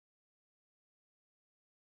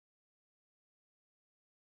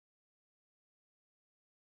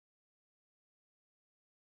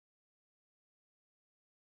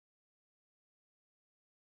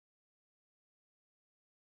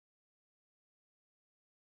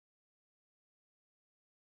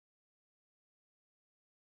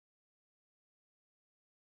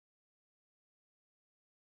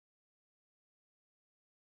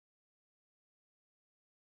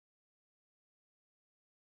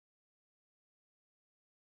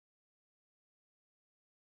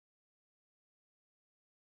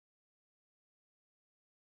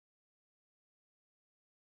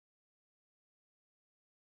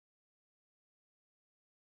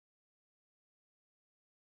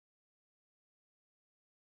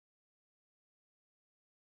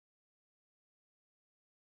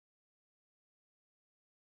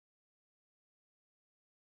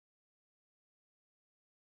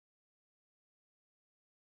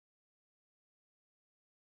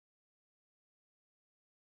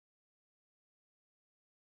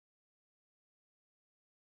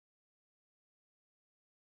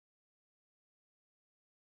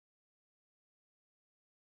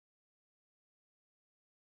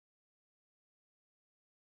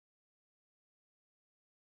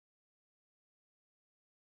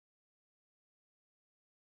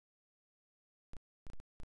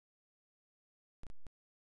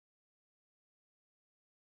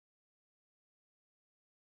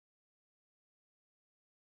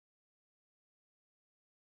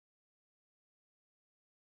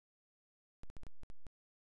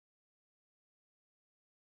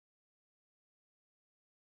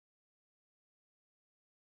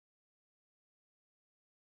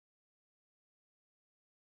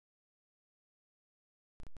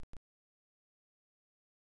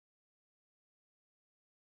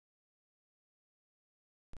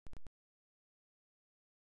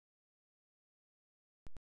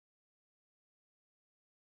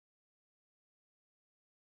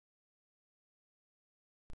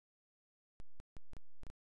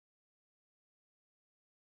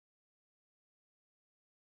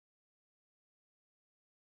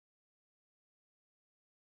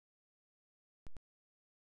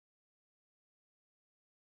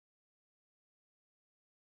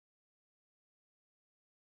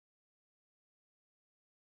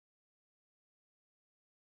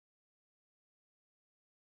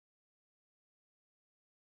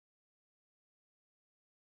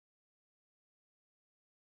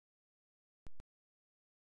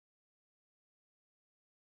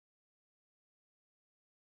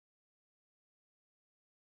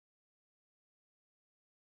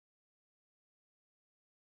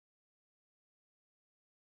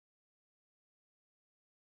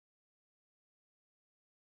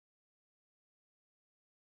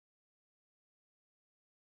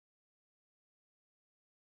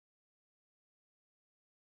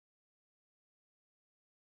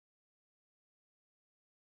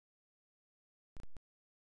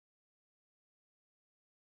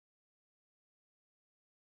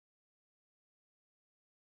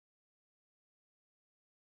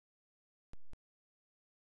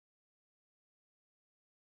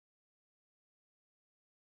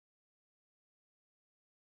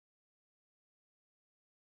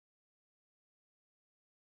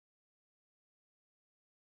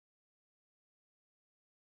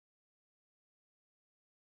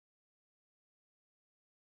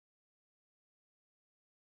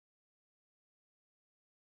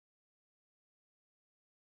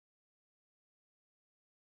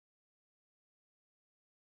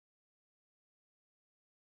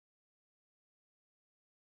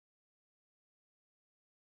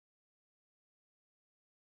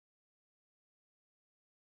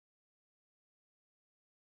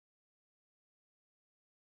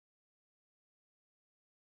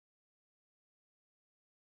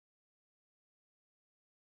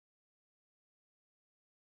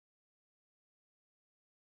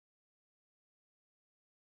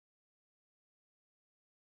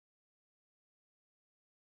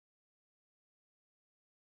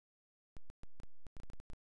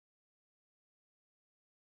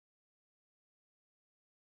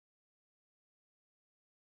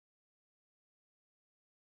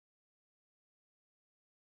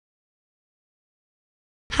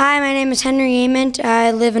Hi, my name is Henry Ament. I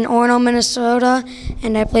live in Orono, Minnesota,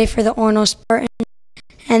 and I play for the Orono Spartans.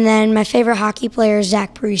 And then my favorite hockey player is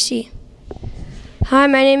Zach Parisi. Hi,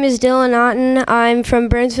 my name is Dylan Otten. I'm from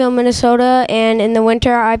Burnsville, Minnesota, and in the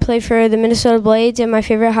winter I play for the Minnesota Blades, and my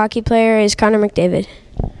favorite hockey player is Connor McDavid.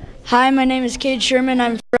 Hi, my name is Cade Sherman.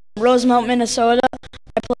 I'm from Rosemount, Minnesota.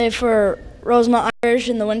 I play for Rosemount Irish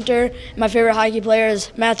in the winter. My favorite hockey player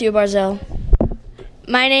is Matthew Barzal.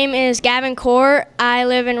 My name is Gavin Core. I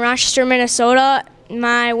live in Rochester, Minnesota.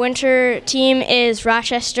 My winter team is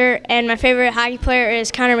Rochester, and my favorite hockey player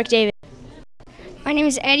is Connor McDavid. My name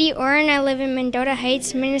is Eddie Oren. I live in Mendota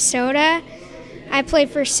Heights, Minnesota. I play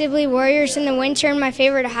for Sibley Warriors in the winter, and my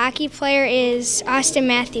favorite hockey player is Austin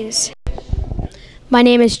Matthews. My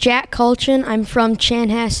name is Jack Colchin. I'm from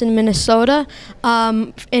Chanhassen, Minnesota.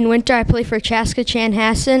 In winter, I play for Chaska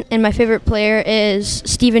Chanhassen, and my favorite player is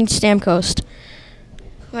Steven Stamkos.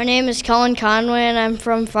 My name is Colin Conway, and I'm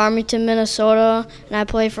from Farmington, Minnesota, and I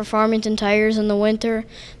play for Farmington Tigers in the winter.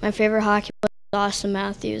 My favorite hockey player is Austin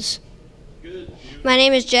Matthews. My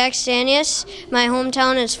name is Jack Stanius. My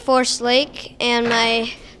hometown is Forest Lake, and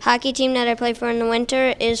my hockey team that I play for in the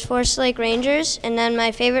winter is Forest Lake Rangers, and then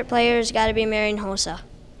my favorite player has got to be Marian Hossa.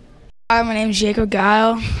 Hi, my name is Jacob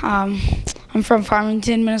Guile. I'm from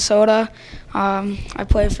Farmington, Minnesota. I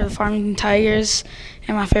play for the Farmington Tigers,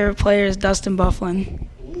 and my favorite player is Dustin Bufflin.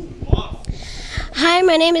 Hi,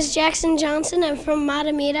 my name is Jackson Johnson. I'm from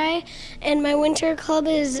Matamidi, and my winter club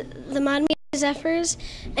is the Matamidi Zephyrs,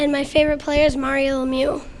 and my favorite player is Mario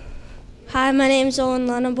Lemieux. Hi, my name is Owen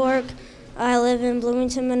Lunenborg. I live in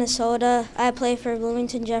Bloomington, Minnesota. I play for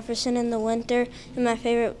Bloomington Jefferson in the winter, and my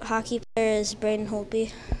favorite hockey player is Braden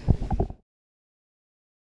Holtby.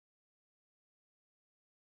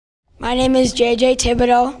 My name is JJ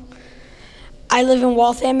Thibodeau. I live in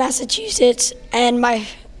Waltham, Massachusetts, and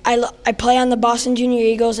I play on the Boston Junior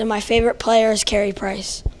Eagles, and my favorite player is Carey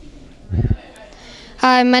Price.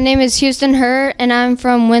 Hi, my name is Houston Hurt, and I'm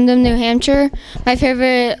from Windham, New Hampshire. My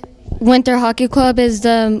favorite winter hockey club is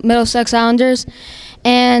the Middlesex Islanders,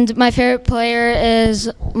 and my favorite player is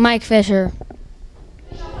Mike Fisher.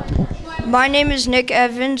 My name is Nick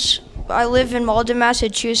Evans. I live in Malden,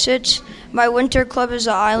 Massachusetts. My winter club is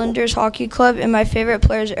the Islanders Hockey Club, and my favorite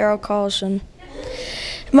player is Errol Carlson.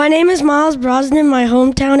 My name is Miles Brosnan. My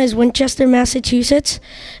hometown is Winchester, Massachusetts.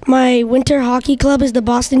 My winter hockey club is the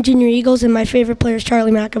Boston Junior Eagles, and my favorite player is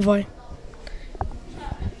Charlie McAvoy.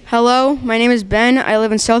 Hello, my name is Ben. I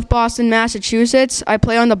live in South Boston, Massachusetts. I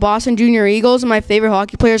play on the Boston Junior Eagles, and my favorite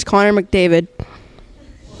hockey player is Connor McDavid.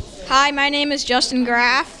 Hi, my name is Justin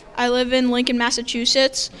Graff. I live in Lincoln,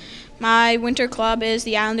 Massachusetts. My winter club is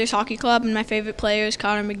the Islanders Hockey Club, and my favorite player is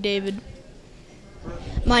Connor McDavid.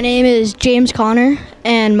 My name is James Connor,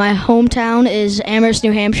 and my hometown is Amherst,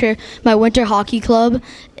 New Hampshire. My winter hockey club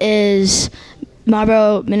is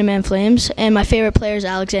Marlborough Minuteman Flames, and my favorite player is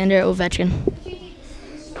Alexander Ovechkin.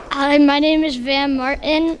 Hi, my name is Van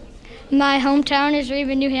Martin. My hometown is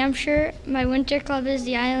Raven, New Hampshire. My winter club is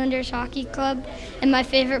the Islanders Hockey Club, and my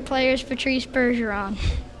favorite player is Patrice Bergeron.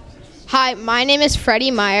 Hi, my name is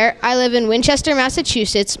Freddie Meyer. I live in Winchester,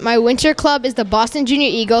 Massachusetts. My winter club is the Boston Junior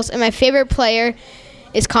Eagles, and my favorite player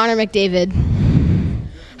is Connor McDavid.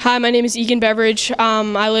 Hi, my name is Egan Beveridge.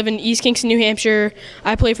 I live in East Kingston, New Hampshire.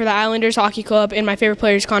 I play for the Islanders Hockey Club, and my favorite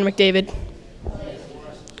player is Connor McDavid.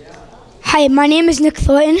 Hi, my name is Nick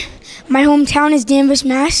Thornton. My hometown is Danvers,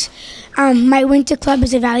 Mass. My winter club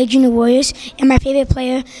is the Valley Junior Warriors, and my favorite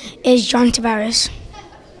player is John Tavares.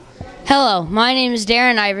 Hello, my name is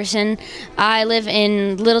Darren Iverson. I live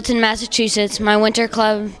in Littleton, Massachusetts. My winter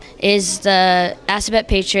club is the Assabet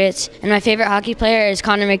Patriots, and my favorite hockey player is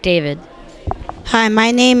Connor McDavid. Hi,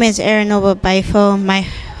 my name is Aranova Bifo. My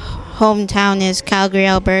hometown is Calgary,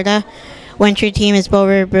 Alberta. Winter team is Bow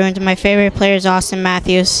River Bruins, and my favorite player is Austin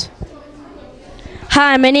Matthews.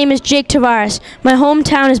 Hi, my name is Jake Tavares. My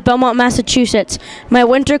hometown is Belmont, Massachusetts. My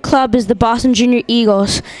winter club is the Boston Junior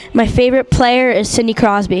Eagles. My favorite player is Sidney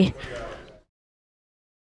Crosby.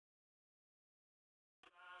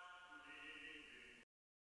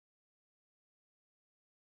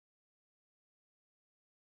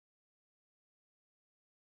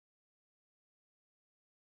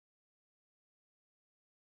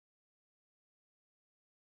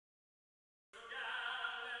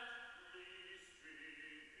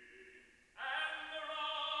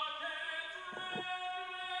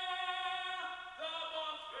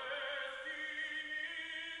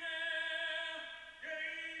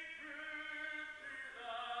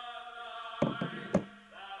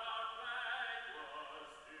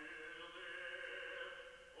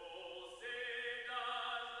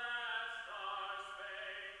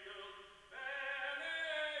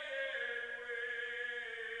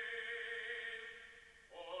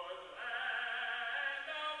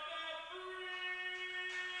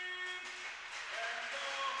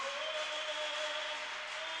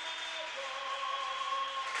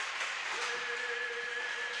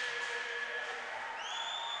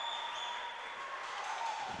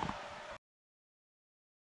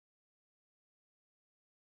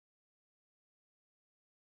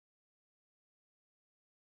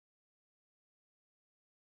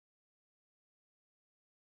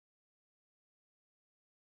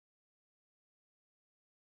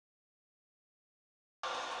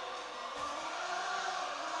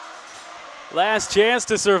 Last chance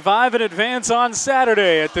to survive and advance on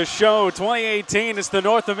Saturday at the show 2018. It's the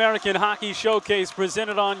North American Hockey Showcase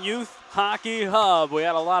presented on Youth Hockey Hub. We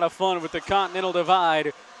had a lot of fun with the Continental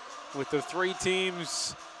Divide with the 3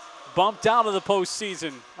 teams bumped out of the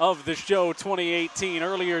postseason of the show 2018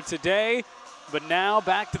 earlier today. But now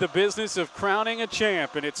back to the business of crowning a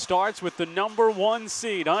champ, and it starts with the #1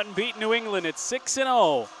 seed, unbeaten New England at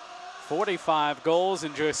 6-0. 45 goals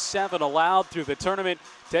and just 7 allowed through the tournament.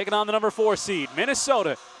 Taking on the #4 seed,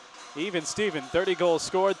 Minnesota. Even Steven, 30 goals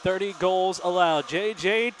scored, 30 goals allowed.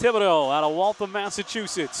 J.J. Thibodeau out of Waltham,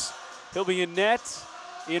 Massachusetts. He'll be in net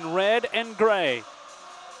in red and gray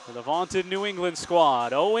for the vaunted New England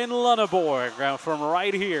squad. Owen Lunneborg from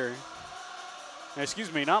right here.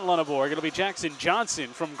 Excuse me, not Lunneborg. It'll be Jackson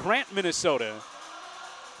Johnson from Grant, Minnesota,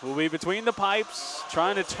 who will be between the pipes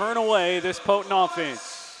trying to turn away this potent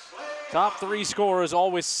offense. Top 3 scorers,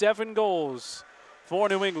 all with 7 goals for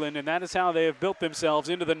New England, and that is how they have built themselves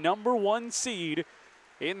into the #1 seed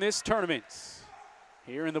in this tournament.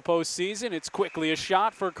 Here in the postseason, it's quickly a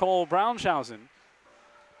shot for Cole Braunshausen.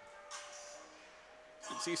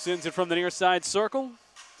 He sends it from the near side circle,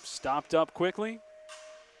 stopped up quickly.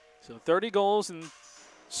 So 30 goals and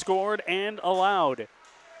scored and allowed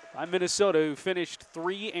by Minnesota, who finished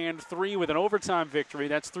 3-3 with an overtime victory.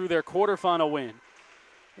 That's through their quarterfinal win,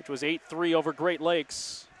 which was 8-3 over Great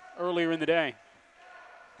Lakes earlier in the day.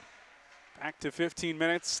 Back to 15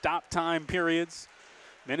 minutes, stop time periods.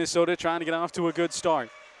 Minnesota trying to get off to a good start.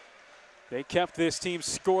 They kept this team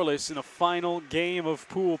scoreless in the final game of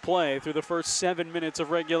pool play through the first 7 minutes of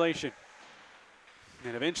regulation.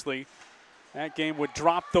 And eventually, that game would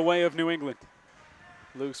drop the way of New England.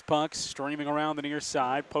 Loose pucks streaming around the near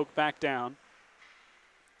side, poked back down.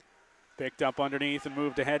 Picked up underneath and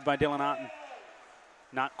moved ahead by Dylan Otten.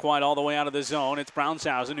 Not quite all the way out of the zone. It's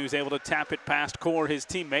Braunshausen who's able to tap it past Core, his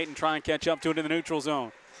teammate, and try and catch up to it in the neutral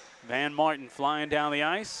zone. Van Martin flying down the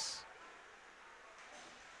ice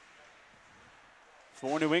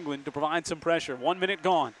for New England to provide some pressure. 1 minute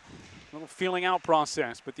gone. A little feeling out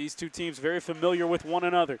process, but these two teams very familiar with one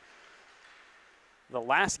another. The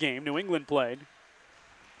last game New England played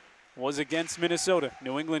was against Minnesota.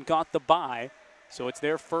 New England got the bye, so it's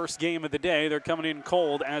their first game of the day. They're coming in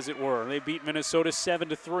cold, as it were. They beat Minnesota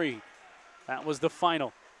 7-3. That was the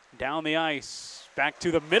final. Down the ice, back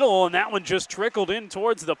to the middle, and that one just trickled in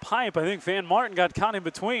towards the pipe. I think Van Martin got caught in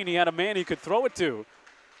between. He had a man he could throw it to.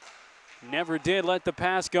 Never did let the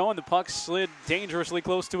pass go, and the puck slid dangerously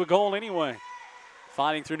close to a goal anyway.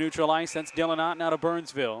 Fighting through neutral ice, that's Dylan Otten out of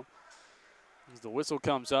Burnsville. As the whistle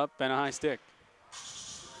comes up, and a high stick.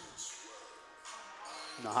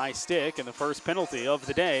 And the high stick and the first penalty of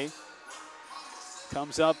the day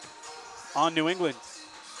comes up on New England.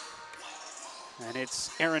 And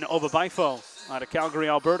it's Aaron Obabaifo out of Calgary,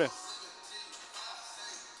 Alberta.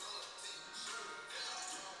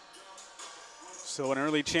 So an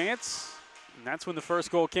early chance, and that's when the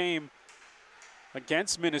first goal came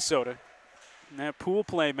against Minnesota in that pool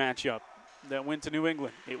play matchup that went to New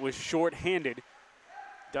England. It was short-handed.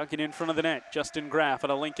 Dunking in front of the net. Justin Graff out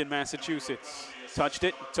of Lincoln, Massachusetts. Touched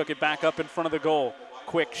it, took it back up in front of the goal.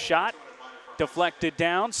 Quick shot, deflected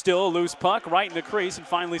down, still a loose puck, right in the crease, and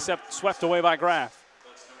finally swept away by Graff.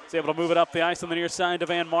 He's able to move it up the ice on the near side to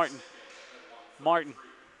Van Martin. Martin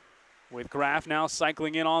with Graff now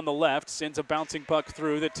cycling in on the left, sends a bouncing puck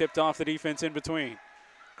through that tipped off the defense in between.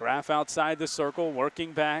 Graff outside the circle,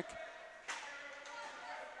 working back.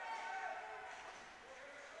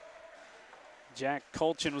 Jack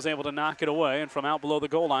Colchin was able to knock it away, and from out below the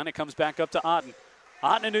goal line, it comes back up to Otten.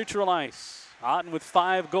 Otten in neutral ice. Otten with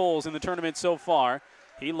 5 goals in the tournament so far.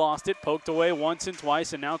 He lost it, poked away once and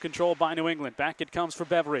twice, and now controlled by New England. Back it comes for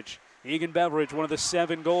Beveridge. Egan Beveridge, one of the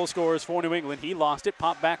 7 goal scorers for New England. He lost it,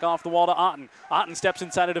 popped back off the wall to Otten. Otten steps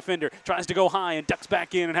inside a defender, tries to go high and ducks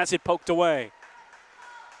back in and has it poked away.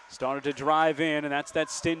 Started to drive in, and that's that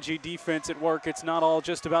stingy defense at work. It's not all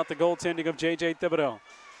just about the goaltending of J.J. Thibodeau.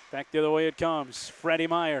 Back the other way it comes. Freddie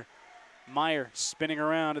Meyer. Meyer spinning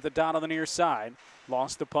around at the dot on the near side.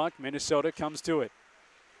 Lost the puck. Minnesota comes to it.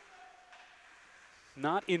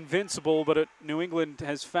 Not invincible, but New England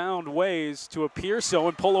has found ways to appear so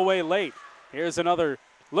and pull away late. Here's another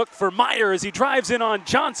look for Meyer as he drives in on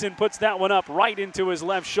Johnson. Puts that one up right into his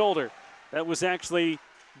left shoulder. That was actually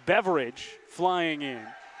Beveridge flying in.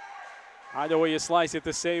 Either way you slice it,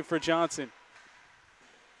 the save for Johnson.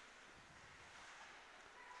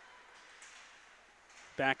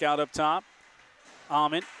 Back out up top.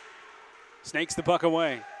 Ahmed snakes the puck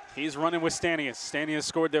away. He's running with Stanius. Stanius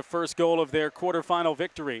scored their first goal of their quarterfinal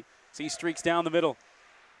victory as he streaks down the middle.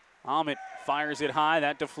 Ahmed fires it high.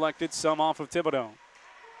 That deflected some off of Thibodeau.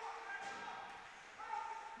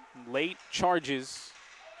 late charges,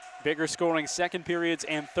 bigger scoring second periods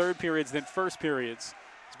and third periods than first periods.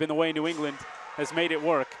 It's been the way New England has made it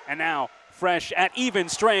work. And now, fresh at even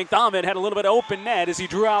strength, Ahmed had a little bit of open net as he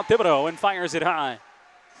drew out Thibodeau and fires it high.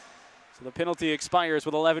 So the penalty expires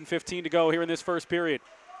with 11:15 to go here in this first period.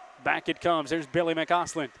 Back it comes. There's Billy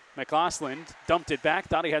McAusland. McAusland dumped it back,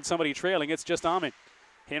 thought he had somebody trailing. It's just Ahmed.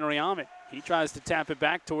 Henry Ahmed. He tries to tap it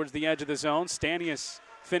back towards the edge of the zone. Stanius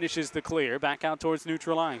finishes the clear. Back out towards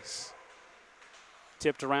neutral ice.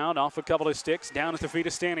 Tipped around off a couple of sticks. Down at the feet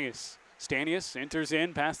of Stanius. Stanius enters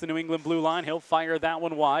in past the New England blue line. He'll fire that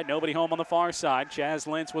one wide. Nobody home on the far side. Chaz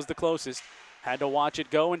Lentz was the closest. Had to watch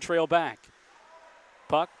it go and trail back.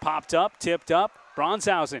 Puck popped up, tipped up.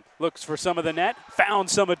 Bronshausen looks for some of the net. Found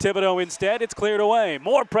some of Thibodeau instead. It's cleared away.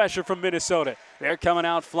 More pressure from Minnesota. They're coming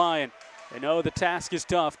out flying. They know the task is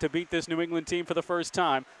tough to beat this New England team for the first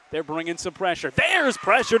time. They're bringing some pressure. There's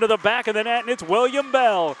pressure to the back of the net, and it's William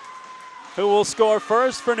Bell who will score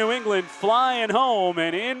first for New England, flying home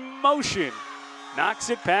and in motion. Knocks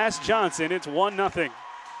it past Johnson. It's 1-0.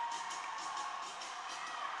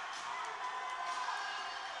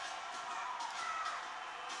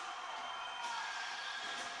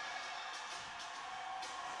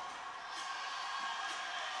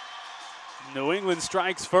 New England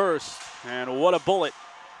strikes first, and what a bullet.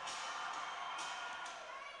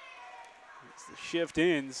 As the shift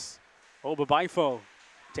ends, Obabaifo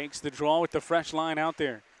takes the draw with the fresh line out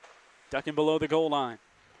there, ducking below the goal line.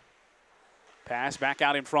 Pass back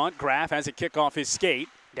out in front. Graf has a kick off his skate.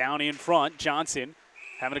 Down in front, Johnson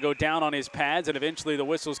having to go down on his pads, and eventually the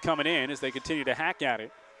whistle's coming in as they continue to hack at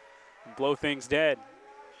it and blow things dead.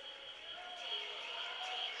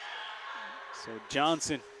 So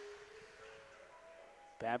Johnson,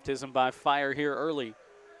 baptism by fire here early.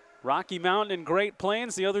 Rocky Mountain and Great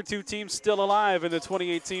Plains, the other two teams still alive in the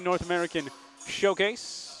 2018 North American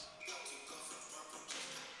Showcase.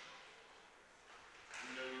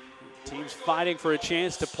 Teams fighting for a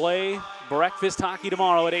chance to play breakfast hockey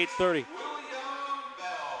tomorrow at 8:30.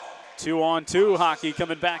 2-on-2 hockey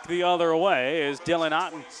coming back the other way as Dylan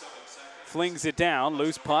Otten flings it down.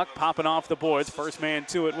 Loose puck popping off the boards. First man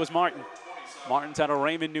to it was Martin. Martin's out of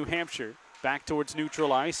Raymond, New Hampshire. Back towards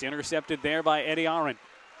neutral ice. Intercepted there by Eddie Aaron.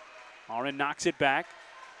 Aaron knocks it back.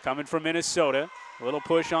 Coming from Minnesota. A little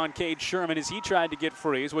push on Cade Sherman as he tried to get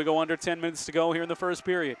free as we go under 10 minutes to go here in the first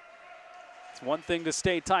period. It's one thing to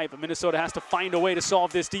stay tight, but Minnesota has to find a way to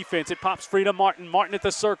solve this defense. It pops free to Martin. Martin at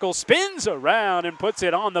the circle. Spins around and puts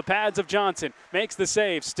it on the pads of Johnson. Makes the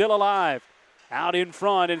save. Still alive. Out in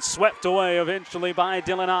front and swept away eventually by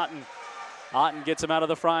Dylan Otten. Otten gets him out of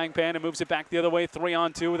the frying pan and moves it back the other way,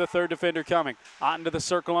 3-on-2 with a third defender coming. Otten to the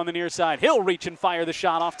circle on the near side. He'll reach and fire the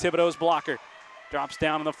shot off Thibodeau's blocker. Drops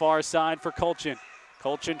down on the far side for Kulchin.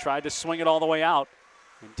 Kulchin tried to swing it all the way out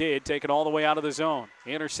and did take it all the way out of the zone.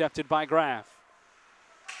 Intercepted by Graf.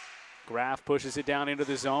 Graf pushes it down into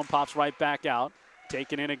the zone, pops right back out.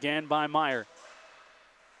 Taken in again by Meyer.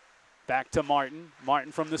 Back to Martin.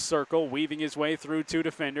 Martin from the circle, weaving his way through two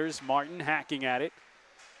defenders. Martin hacking at it.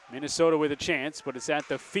 Minnesota with a chance, but it's at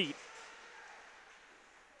the feet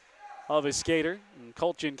of his skater, and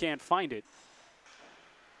Kulchin can't find it.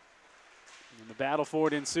 And the battle for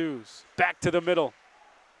it ensues. Back to the middle.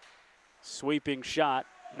 Sweeping shot,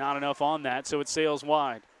 not enough on that, so it sails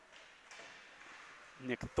wide.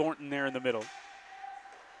 Nick Thornton there in the middle.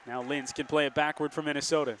 Now Lentz can play it backward for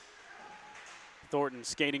Minnesota. Thornton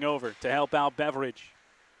skating over to help out Beveridge.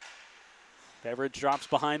 Beveridge drops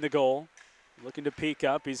behind the goal. Looking to peek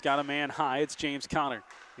up. He's got a man high. It's James Conner.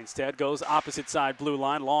 Instead goes opposite side blue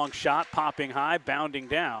line. Long shot, popping high, bounding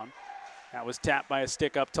down. That was tapped by a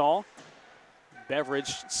stick up tall.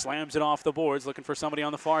 Beveridge slams it off the boards, looking for somebody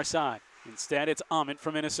on the far side. Instead, it's Ament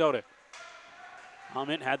from Minnesota.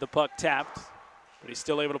 Ament had the puck tapped, but he's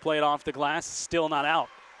still able to play it off the glass. Still not out.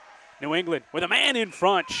 New England with a man in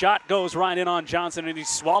front. Shot goes right in on Johnson, and he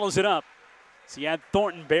swallows it up. So he had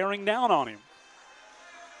Thornton bearing down on him.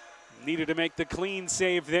 Needed to make the clean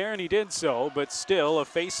save there, and he did so, but still a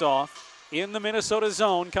face-off in the Minnesota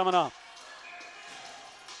zone coming up.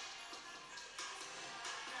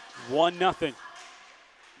 1-0.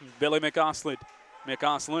 Billy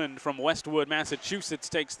McAusland from Westwood, Massachusetts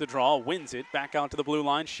takes the draw, wins it, back out to the blue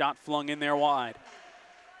line, shot flung in there wide.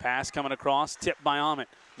 Pass coming across, tipped by Ament.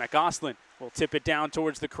 McAusland will tip it down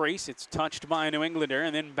towards the crease. It's touched by a New Englander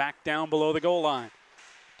and then back down below the goal line.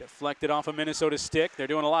 Deflected off a Minnesota stick. They're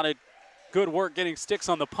doing a lot of good work getting sticks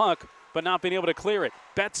on the puck, but not being able to clear it.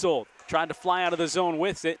 Betzold tried to fly out of the zone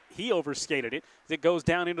with it. He overskated it as it goes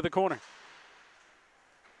down into the corner.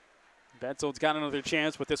 Betzold's got another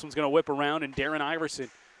chance, but this one's going to whip around, and Darren Iverson,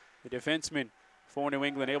 the defenseman for New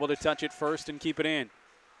England, able to touch it first and keep it in.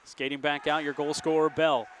 Skating back out, your goal scorer,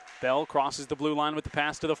 Bell. Bell crosses the blue line with the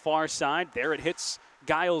pass to the far side. There it hits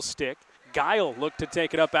Guile's stick. Guile looked to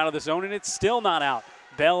take it up out of the zone, and it's still not out.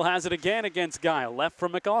 Bell has it again against Guile. Left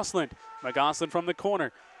from McGoslin. McGoslin from the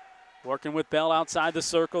corner. Working with Bell outside the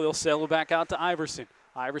circle. They'll sail it back out to Iverson.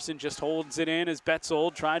 Iverson just holds it in as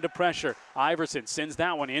Betzold tried to pressure. Iverson sends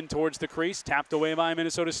that one in towards the crease. Tapped away by a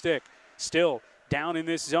Minnesota stick. Still down in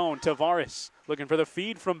this zone. Tavares looking for the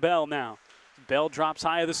feed from Bell now. Bell drops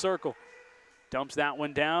high of the circle. Dumps that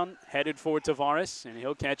one down. Headed for Tavares, and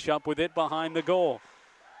he'll catch up with it behind the goal.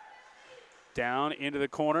 Down into the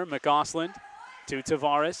corner. McGoslin to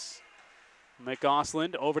Tavares.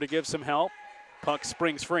 McGoslin over to give some help. Puck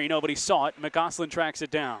springs free. Nobody saw it. McGoslin tracks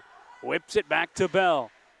it down. Whips it back to Bell.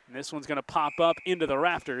 And this one's going to pop up into the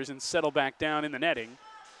rafters and settle back down in the netting.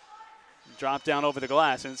 Drop down over the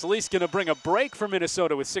glass. And it's at least going to bring a break for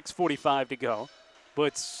Minnesota with 6:45 to go.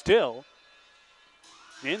 But still,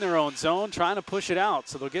 in their own zone, trying to push it out.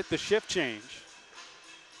 So they'll get the shift change.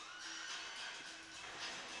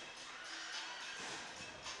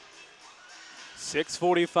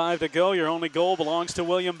 .645 to go. Your only goal belongs to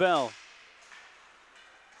William Bell.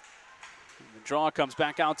 The draw comes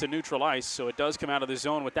back out to neutral ice, so it does come out of the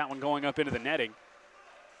zone with that one going up into the netting.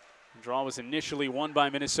 The draw was initially won by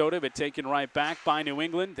Minnesota, but taken right back by New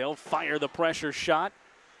England. They'll fire the pressure shot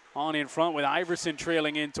on in front with Iverson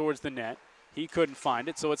trailing in towards the net. He couldn't find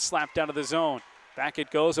it, so it's slapped out of the zone. Back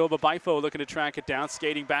it goes. Oba Bifo looking to track it down,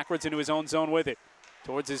 skating backwards into his own zone with it.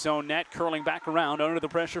 Towards his own net, curling back around under the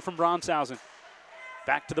pressure from Bronshausen.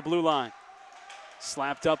 Back to the blue line.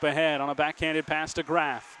 Slapped up ahead on a backhanded pass to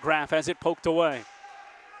Graf. Graf has it poked away.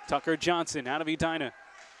 Tucker Johnson out of Edina.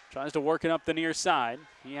 Tries to work it up the near side.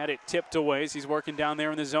 He had it tipped away as he's working down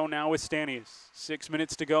there in the zone now with Stanius. 6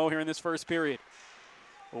 minutes to go here in this first period.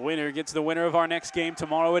 The winner gets the winner of our next game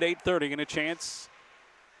tomorrow at 8:30 and a chance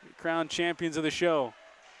to be crowned champions of the show.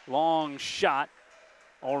 Long shot.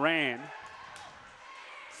 Oran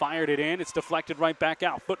fired it in. It's deflected right back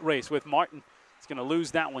out. Foot race with Martin. He's going to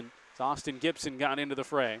lose that one. Austin Gibson got into the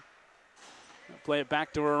fray. Play it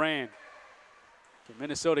back to Oran. Can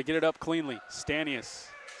Minnesota get it up cleanly? Stanius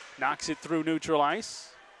knocks it through neutral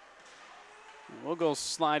ice. We'll go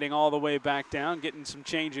sliding all the way back down, getting some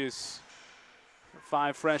changes.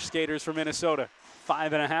 5 fresh skaters for Minnesota.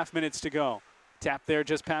 5.5 minutes to go. Tap there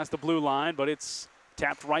just past the blue line, but it's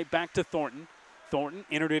tapped right back to Thornton. Thornton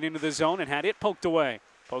entered it into the zone and had it poked away.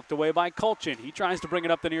 Poked away by Kulchin. He tries to bring it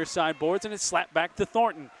up the near side boards, and it's slapped back to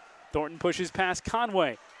Thornton. Thornton pushes past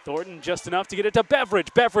Conway. Thornton just enough to get it to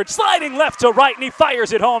Beveridge. Beveridge sliding left to right, and he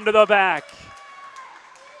fires it home to the back.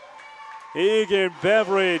 Egan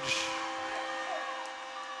Beveridge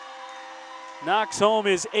knocks home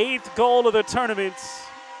his 8th goal of the tournament.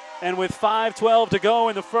 And with 5:12 to go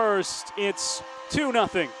in the first, it's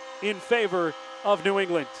 2-0 in favor of New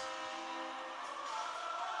England.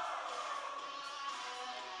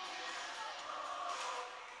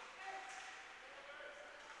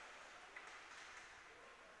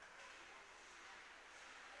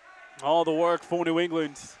 All the work for New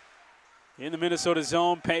England in the Minnesota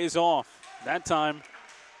zone pays off. That time,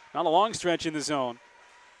 not a long stretch in the zone,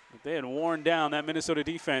 but they had worn down that Minnesota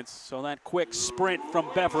defense. So that quick sprint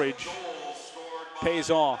from Beveridge pays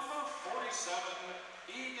off.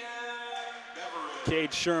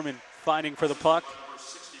 Cade Sherman fighting for the puck.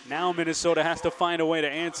 Now Minnesota has to find a way to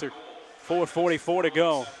answer. 4:44 to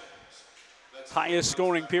go. Highest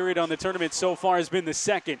scoring period on the tournament so far has been the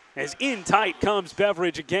second. As in tight comes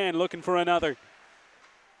Beveridge again, looking for another.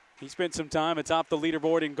 He spent some time atop the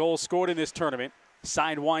leaderboard in goals scored in this tournament.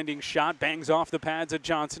 Side-winding shot, bangs off the pads of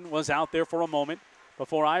Johnson. Was out there for a moment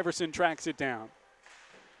before Iverson tracks it down.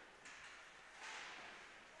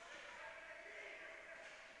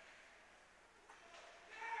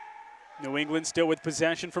 New England still with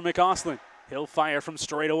possession for McGoslin. He'll fire from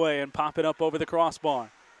straight away and pop it up over the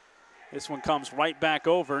crossbar. This one comes right back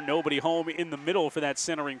over. Nobody home in the middle for that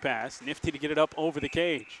centering pass. Nifty to get it up over the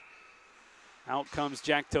cage. Out comes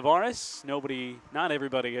Jack Tavares. Not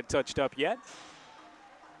everybody had touched up yet.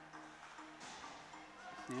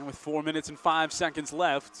 And with 4 minutes and 5 seconds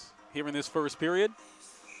left here in this first period,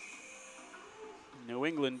 New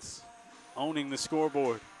England's owning the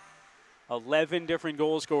scoreboard. 11 different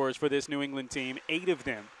goal scorers for this New England team. 8 of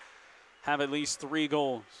them have at least 3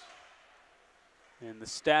 goals. And the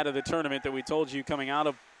stat of the tournament that we told you coming out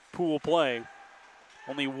of pool play,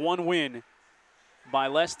 only 1 win by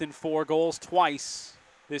less than 4 goals. Twice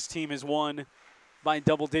this team has won by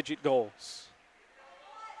double-digit goals.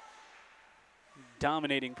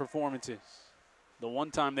 Dominating performances. The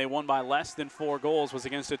one time they won by less than 4 goals was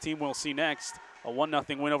against a team we'll see next, a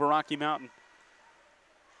 1-0 win over Rocky Mountain.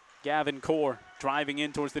 Gavin Core driving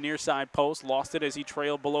in towards the near side post, lost it as he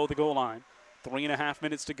trailed below the goal line. 3.5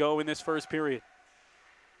 minutes to go in this first period.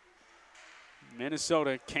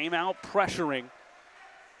 Minnesota came out pressuring.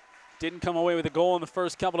 Didn't come away with a goal in the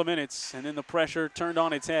first couple of minutes, and then the pressure turned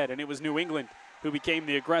on its head, and it was New England who became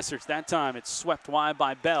the aggressors. That time it's swept wide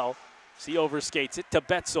by Bell. He overskates it to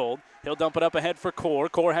Betzold. He'll dump it up ahead for Core.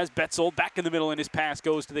 Core has Betzold back in the middle, and his pass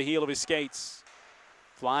goes to the heel of his skates.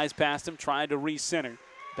 Flies past him, trying to recenter.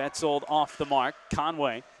 Betzold off the mark.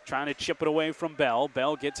 Conway trying to chip it away from Bell.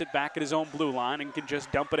 Bell gets it back at his own blue line and can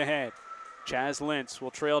just dump it ahead. Chaz Lentz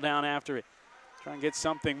will trail down after it. Try and get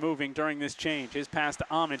something moving during this change. His pass to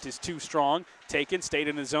Ament is too strong. Taken, stayed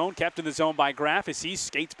in the zone, kept in the zone by Graff as he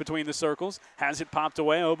skates between the circles. Has it popped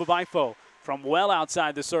away. Obabaifo from well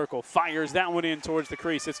outside the circle. Fires that one in towards the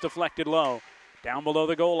crease. It's deflected low. Down below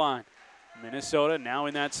the goal line. Minnesota now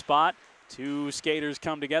in that spot. 2 skaters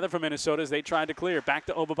come together for Minnesota as they tried to clear. Back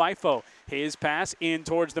to Obabaifo. His pass in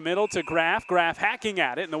towards the middle to Graff. Graff hacking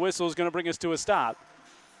at it, and the whistle is going to bring us to a stop.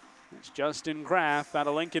 It's Justin Graff out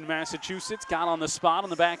of Lincoln, Massachusetts. Got on the spot on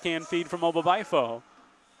the backhand feed from Obabaifo.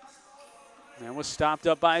 And was stopped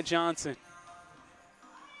up by Johnson.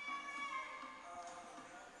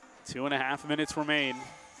 2.5 minutes remain.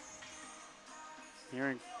 Here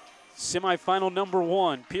in semifinal number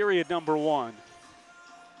 1, period number 1.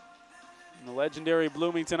 In the legendary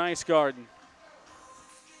Bloomington Ice Garden.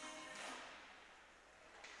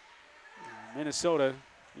 Minnesota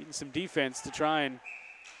needing some defense to try and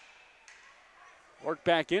work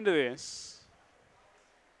back into this.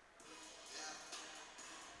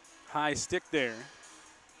 High stick there.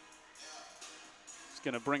 It's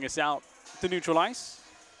going to bring us out to neutral ice.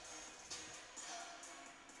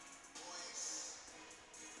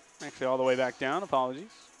 Actually, all the way back down. Apologies.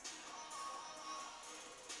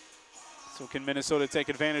 So can Minnesota take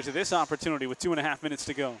advantage of this opportunity with 2.5 minutes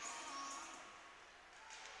to go?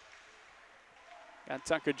 Got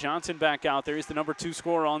Tucker Johnson back out there. He's the number 2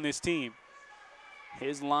 scorer on this team.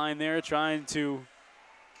 His line there trying to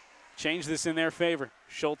change this in their favor.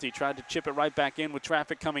 Schulte tried to chip it right back in with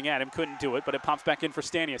traffic coming at him. Couldn't do it, but it pops back in for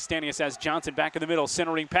Stanius. Stanius has Johnson back in the middle.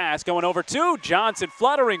 Centering pass going over to Johnson.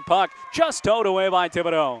 Fluttering puck just towed away by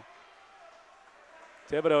Thibodeau.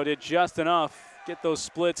 Thibodeau did just enough. Get those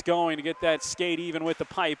splits going to get that skate even with the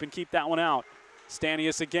pipe and keep that one out.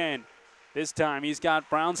 Stanius again. This time he's got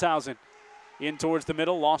Brownshausen in towards the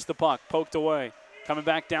middle. Lost the puck. Poked away. Coming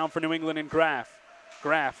back down for New England and Graff.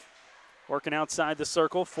 Graff working outside the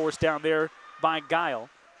circle. Forced down there by Guile.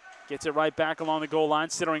 Gets it right back along the goal line.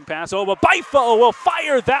 Centering pass. Obabaifo will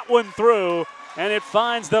fire that one through. And it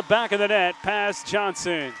finds the back of the net past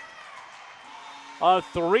Johnson. A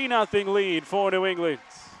 3-0 lead for New England.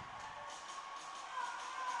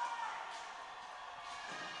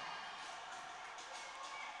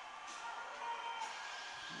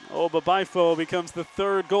 Obabaifo becomes the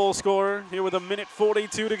 3rd goal scorer here with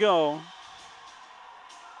 1:42 to go.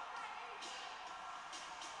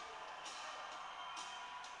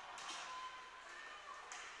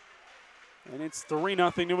 And it's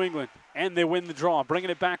 3-0 New England. And they win the draw, bringing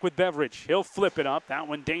it back with Beveridge. He'll flip it up. That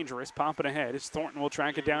one dangerous, popping ahead as Thornton will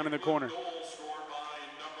track it down in the corner.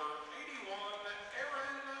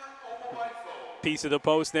 Piece of the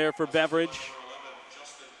post there for Beveridge.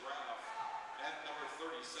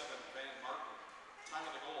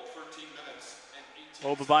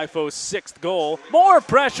 Obabaifo's 6th goal. More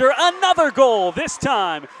pressure, another goal. This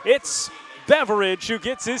time it's Beveridge who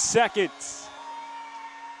gets his 2nd.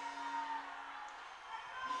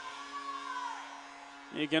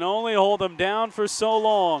 You can only hold them down for so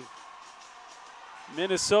long.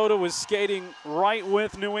 Minnesota was skating right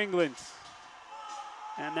with New England.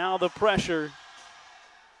 And now the pressure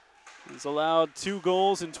has allowed 2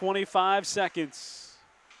 goals in 25 seconds.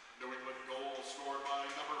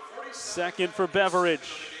 2nd for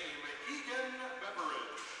Beveridge.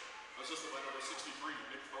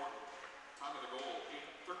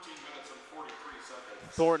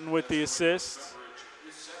 Thornton with the assist.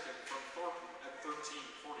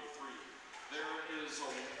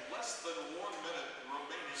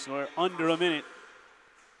 So we're under a minute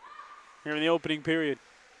here in the opening period.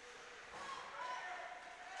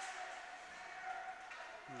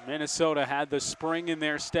 Minnesota had the spring in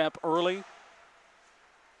their step early.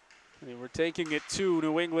 They were taking it to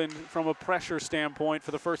New England from a pressure standpoint for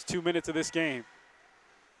the first 2 minutes of this game.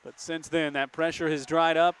 But since then, that pressure has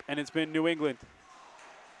dried up, and it's been New England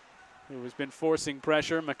who has been forcing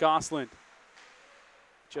pressure. McCausland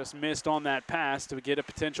Just missed on that pass to get a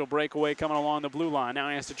potential breakaway coming along the blue line. Now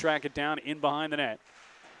he has to track it down in behind the net.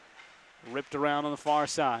 Ripped around on the far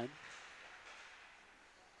side.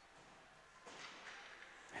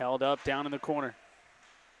 Held up down in the corner.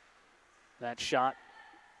 That shot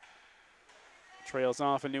trails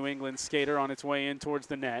off a New England skater on its way in towards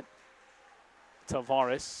the net.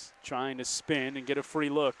 Tavares trying to spin and get a free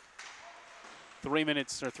look. 3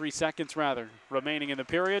 minutes, or 3 seconds rather, remaining in the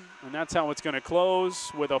period, and that's how it's going to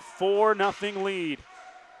close with a 4-0 lead.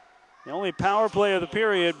 The only power play of the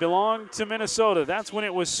period belonged to Minnesota. That's when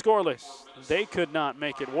it was scoreless. They could not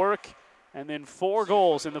make it work, and then 4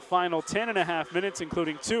 goals in the final 10.5 minutes,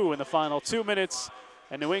 including 2 in the final 2 minutes,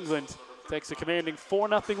 and New England takes a commanding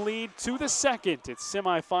 4-0 lead to the second. It's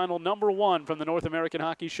semifinal number 1 from the North American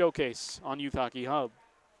Hockey Showcase on Youth Hockey Hub.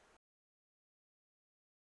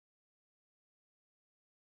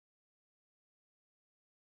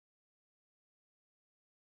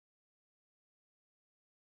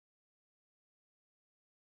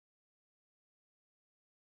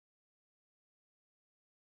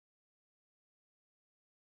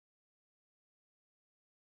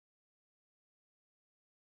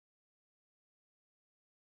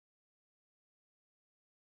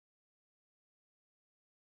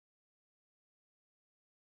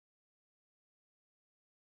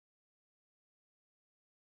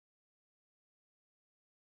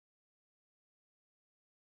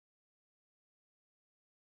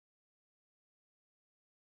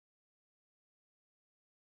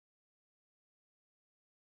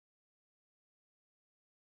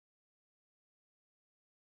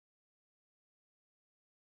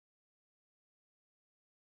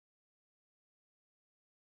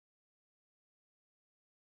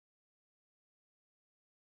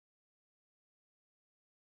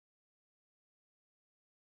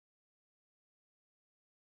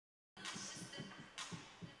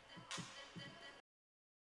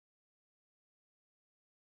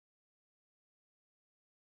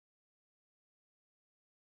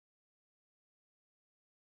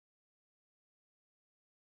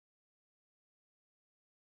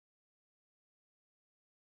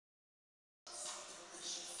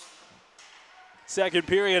 Second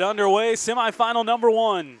period underway, semifinal number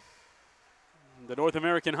 1. The North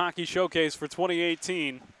American Hockey Showcase for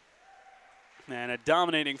 2018. And a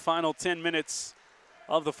dominating final 10 minutes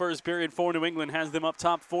of the first period for New England has them up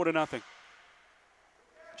top 4-0.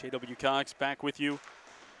 J.W. Cox back with you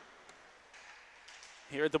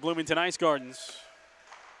here at the Bloomington Ice Gardens.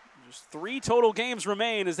 Just 3 total games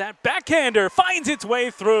remain as that backhander finds its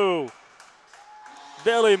way through.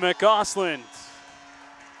 Billy McCausland.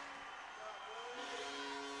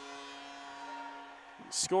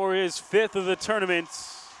 Score his 5th of the tournament.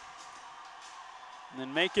 And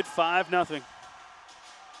then make it 5-0.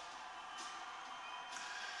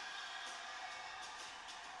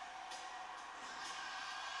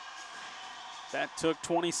 That took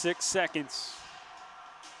 26 seconds.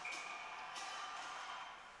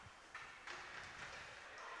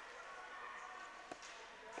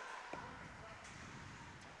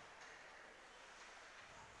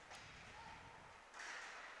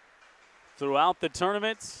 Throughout the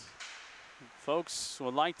tournament, folks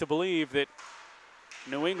would like to believe that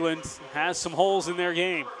New England has some holes in their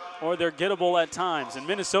game, or they're gettable at times. And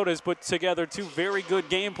Minnesota has put together 2 very good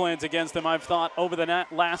game plans against them, I've thought, over the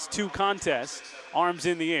last 2 contests. Arms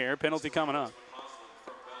in the air, penalty coming up.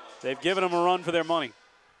 They've given them a run for their money,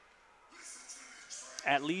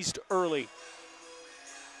 at least early.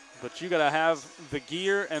 But you got to have the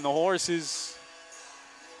gear and the horses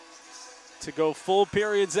to go full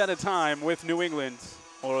periods at a time with New England,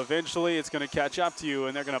 or eventually it's going to catch up to you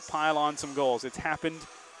and they're going to pile on some goals. It's happened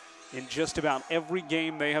in just about every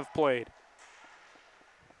game they have played.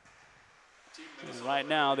 And right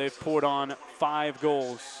now they've poured on 5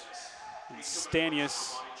 goals. And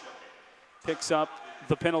Stanius picks up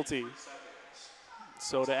the penalty.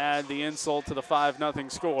 So to add the insult to the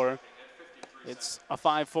 5-0 score, it's a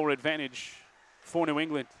 5-4 advantage for New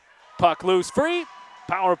England. Puck loose, free.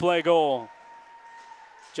 Power play goal.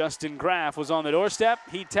 Justin Graff was on the doorstep.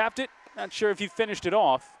 He tapped it. Not sure if he finished it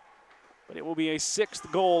off, but it will be a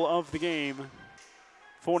 6th goal of the game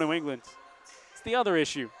for New England. It's the other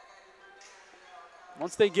issue.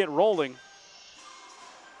 Once they get rolling,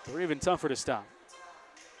 they're even tougher to stop.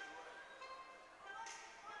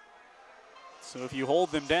 So if you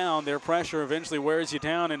hold them down, their pressure eventually wears you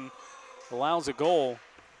down and allows a goal.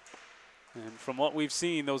 And from what we've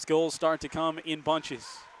seen, those goals start to come in bunches.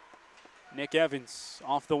 Nick Evans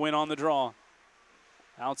off the win on the draw.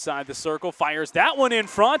 Outside the circle, fires that one in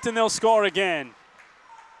front, and they'll score again.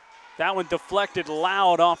 That one deflected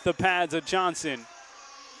loud off the pads of Johnson.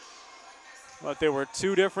 But there were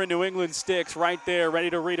two different New England sticks right there ready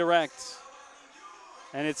to redirect.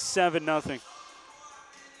 And it's 7-0.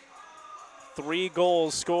 3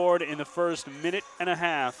 goals scored in the first minute and a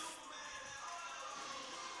half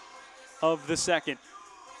of the second.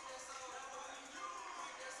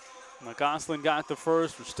 McGoslin got the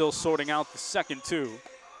first. We're still sorting out the second two.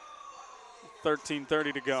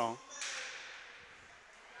 13:30 to go.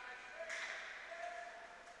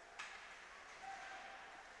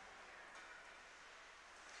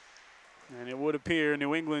 And it would appear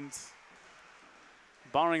New England,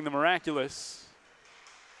 barring the miraculous,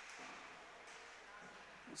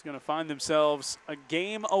 is going to find themselves a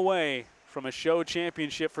game away from a show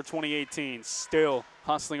championship for 2018. Still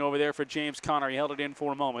hustling over there for James Conner. He held it in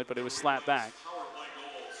for a moment, but it was slapped back.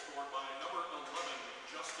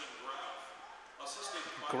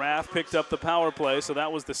 Graf picked up the power play, so that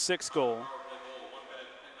was the 6th goal.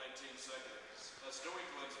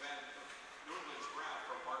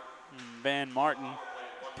 Van Martin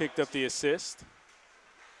picked up the assist.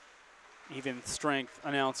 Even strength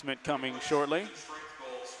announcement coming shortly.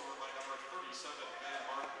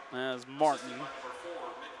 As Martin.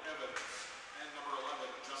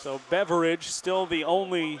 So Beveridge still the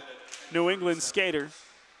only New England skater.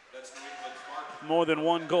 More than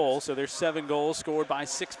 1 goal, so there's 7 goals scored by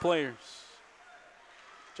 6 players.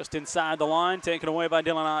 Just inside the line, taken away by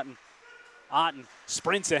Dylan Otten. Otten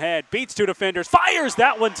sprints ahead, beats 2 defenders, fires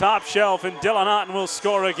that one top shelf, and Dylan Otten will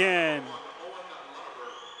score again.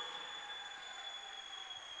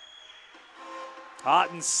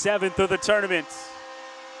 Otten's 7th of the tournament.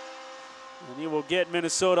 And he will get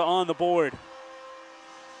Minnesota on the board.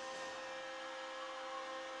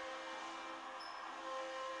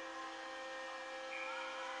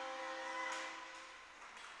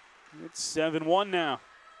 It's 7-1 now.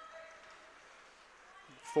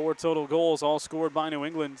 4 total goals, all scored by New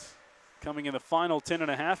England. Coming in the final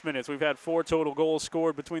 10.5 minutes, we've had 4 total goals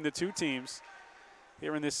scored between the two teams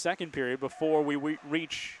here in this second period before we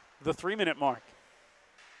reach the 3-minute mark.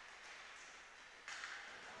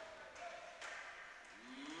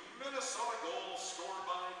 Minnesota goal scored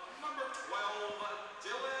by number 12,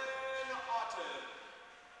 Dylan Otten.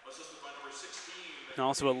 Assisted by number 16. And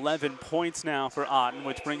also 11 points now for Otten,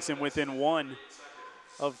 which brings him within 1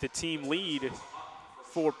 of the team lead.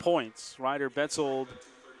 4 points. Ryder Betzold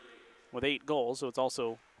with 8 goals, so it's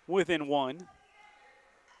also within 1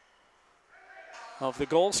 of the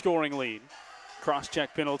goal scoring lead.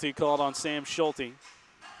 Cross-check penalty called on Sam Schulte.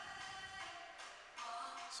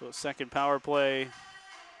 So a second power play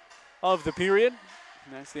of the period.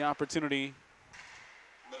 And that's the opportunity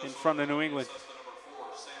in front of New England.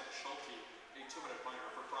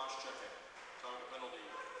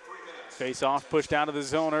 Face off, pushed out of the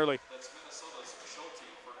zone early.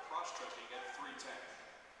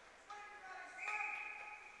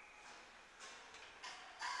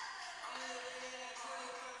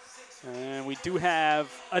 And we do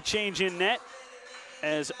have a change in net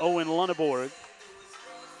as Owen Lunneborg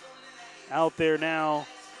out there now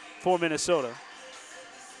for Minnesota.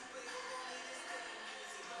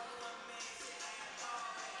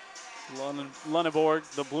 Lunneborg,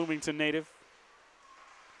 the Bloomington native.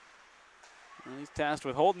 And he's tasked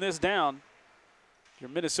with holding this down. If you're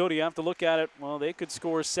Minnesota, you have to look at it. Well, they could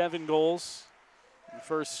score 7 goals in the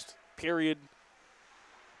first period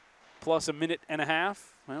plus a minute and a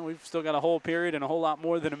half. Well, we've still got a whole period and a whole lot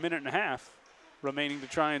more than a minute and a half remaining to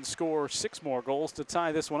try and score 6 more goals to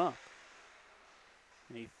tie this one up.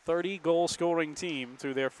 A 30-goal scoring team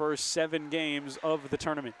through their first 7 games of the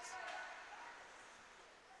tournament.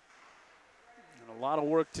 And a lot of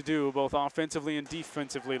work to do, both offensively and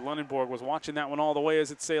defensively. Lunenborg was watching that one all the way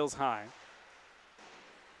as it sails high.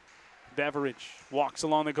 Beveridge walks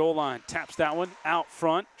along the goal line, taps that one out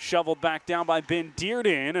front, shoveled back down by Ben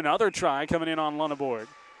Dearden. Another try coming in on Lunenborg,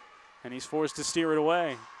 and he's forced to steer it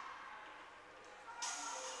away.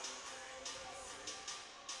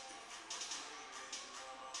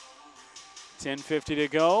 .10:50 to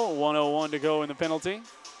go, 1:01 to go in the penalty.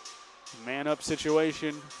 Man-up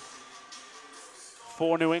situation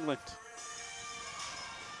for New England.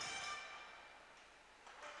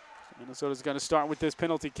 Minnesota's going to start with this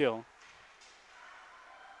penalty kill.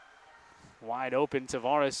 Wide open,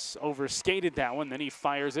 Tavares overskated that one, then he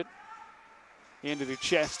fires it into the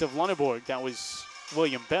chest of Lunenborg. That was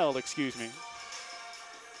William Bell, excuse me.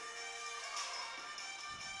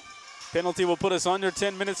 Penalty will put us under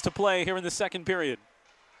 10 minutes to play here in the second period.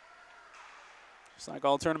 Just like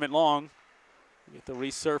all tournament long, we get the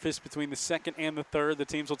resurface between the second and the third. The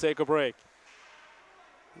teams will take a break.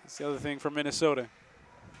 That's the other thing for Minnesota.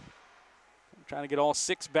 I'm trying to get all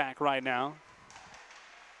 6 back right now.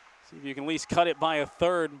 See if you can at least cut it by a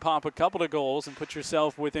third and pop a couple of goals and put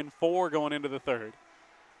yourself within 4 going into the third.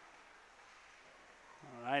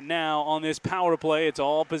 All right, now on this power play, it's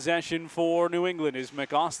all possession for New England as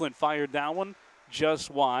McAusland fired that one just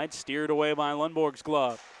wide, steered away by Lundborg's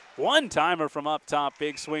glove. One-timer from up top,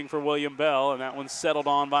 big swing for William Bell, and that one's settled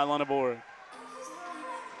on by Lundeborg.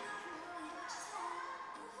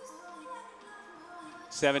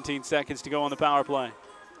 17 seconds to go on the power play.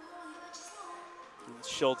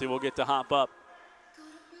 Schulte will get to hop up.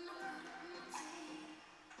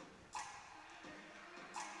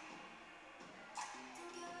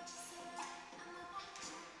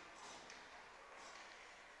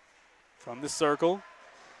 From the circle,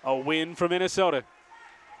 a win for Minnesota.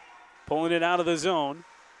 Pulling it out of the zone.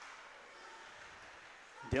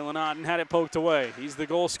 Dylan Otten had it poked away. He's the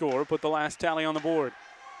goal scorer, put the last tally on the board.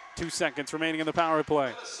 2 seconds remaining in the power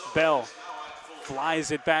play. Bell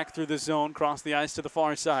flies it back through the zone, cross the ice to the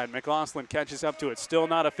far side. McAusland catches up to it. Still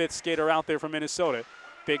not a fifth skater out there for Minnesota.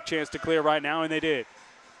 Big chance to clear right now, and they did.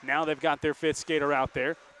 Now they've got their fifth skater out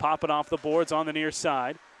there. Popping off the boards on the near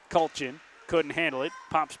side. Kulchin couldn't handle it.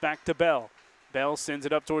 Pops back to Bell. Bell sends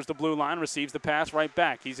it up towards the blue line, receives the pass right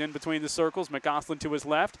back. He's in between the circles. McAusland to his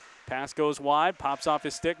left. Pass goes wide, pops off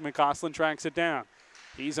his stick. McAusland tracks it down.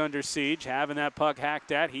 He's under siege, having that puck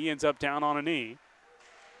hacked at. He ends up down on a knee.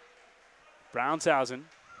 Brownshausen,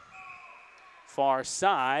 far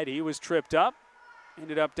side. He was tripped up,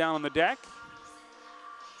 ended up down on the deck.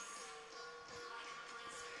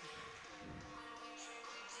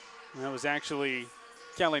 And that was actually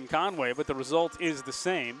Kellen Conway, but the result is the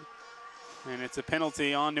same. And it's a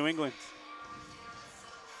penalty on New England.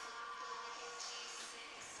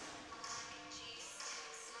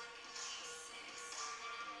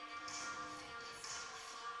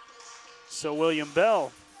 So William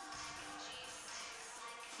Bell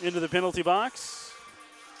into the penalty box.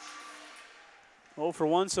 0 for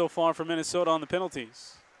 1 so far for Minnesota on the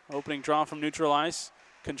penalties. Opening draw from neutral ice,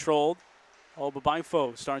 controlled.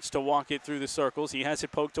 Obabaifo starts to walk it through the circles. He has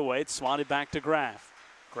it poked away. It's swatted back to Graf.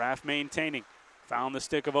 Graf maintaining. Found the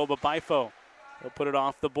stick of Obabaifo. He'll put it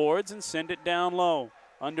off the boards and send it down low.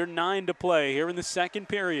 Under 9 to play here in the second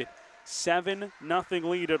period. 7-0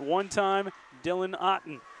 lead at one time. Dylan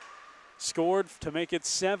Otten scored to make it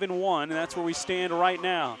 7-1, and that's where we stand right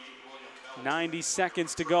now. 90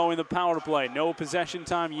 seconds to go in the power play. No possession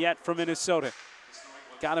time yet for Minnesota.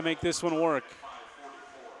 Got to make this one work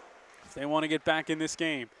if they want to get back in this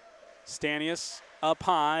game. Stanius up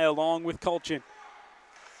high along with Kulchin.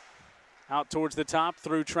 Out towards the top,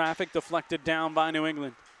 through traffic, deflected down by New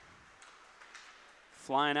England.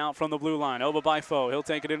 Flying out from the blue line, Obabaifo, he'll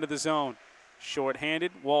take it into the zone.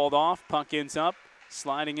 Short-handed, walled off, puck ends up,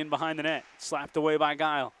 sliding in behind the net, slapped away by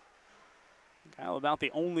Guile. Guile about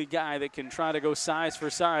the only guy that can try to go size for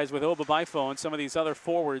size with Obabaifo and some of these other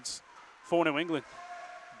forwards for New England.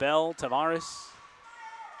 Bell, Tavares,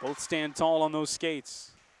 both stand tall on those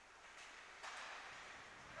skates.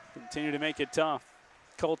 Continue to make it tough.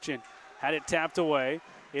 Kulchin had it tapped away.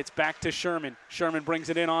 It's back to Sherman. Sherman brings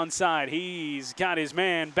it in onside. He's got his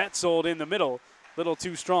man Betzold in the middle. Little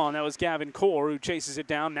too strong. That was Gavin Core who chases it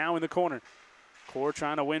down now in the corner. Core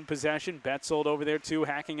trying to win possession. Betzold over there too,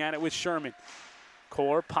 hacking at it with Sherman.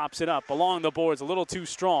 Core pops it up along the boards. A little too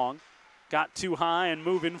strong. Got too high and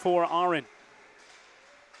moving for Aaron.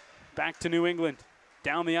 Back to New England.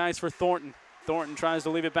 Down the ice for Thornton. Thornton tries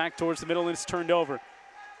to leave it back towards the middle and it's turned over.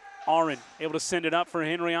 Aaron able to send it up for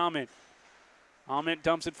Henry Ament. Ament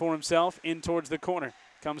dumps it for himself in towards the corner.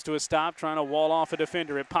 Comes to a stop, trying to wall off a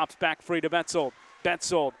defender. It pops back free to Betzold.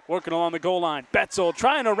 Betzold working along the goal line. Betzold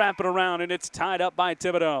trying to wrap it around, and it's tied up by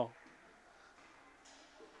Thibodeau.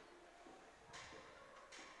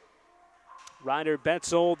 Ryder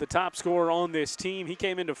Betzold, the top scorer on this team. He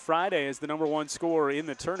came into Friday as the #1 scorer in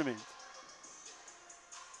the tournament.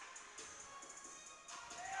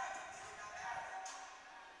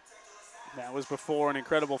 That was before an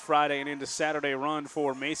incredible Friday and into Saturday run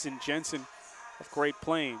for Mason Jensen of Great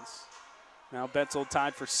Plains. Now Betzold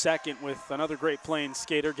tied for second with another Great Plains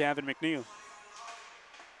skater, Gavin McNeil.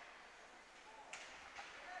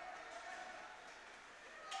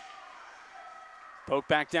 Poke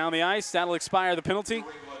back down the ice. That'll expire the penalty.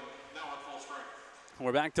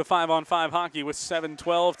 We're back to 5-on-5 hockey with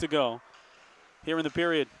 7:12 to go here in the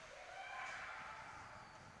period.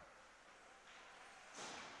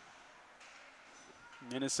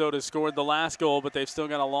 Minnesota scored the last goal, but they've still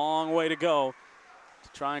got a long way to go to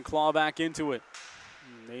try and claw back into it.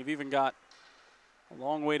 And they've even got a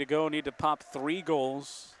long way to go. Need to pop 3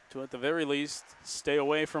 goals to, at the very least, stay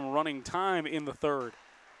away from running time in the third.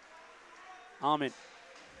 Ament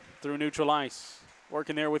through neutral ice.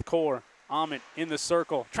 working there with Core. Ahmet in the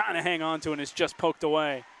circle, trying to hang on to it, and it's just poked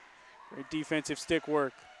away. Great defensive stick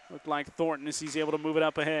work. Looked like Thornton as he's able to move it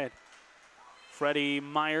up ahead. Freddie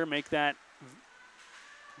Meyer make that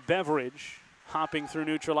Beveridge. Hopping through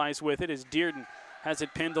neutral ice with it as Dearden has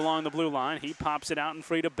it pinned along the blue line. He pops it out and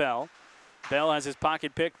free to Bell. Bell has his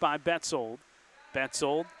pocket picked by Betzold.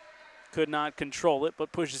 Betzold could not control it,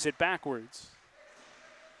 but pushes it backwards.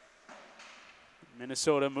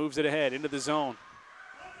 Minnesota moves it ahead into the zone.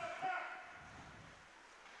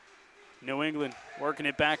 New England working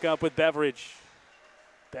it back up with Beveridge.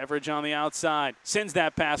 Beveridge on the outside. Sends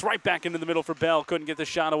that pass right back into the middle for Bell. Couldn't get the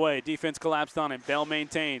shot away. Defense collapsed on him. Bell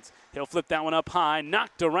maintains. He'll flip that one up high.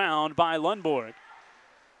 Knocked around by Lundborg.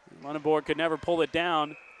 Lundborg could never pull it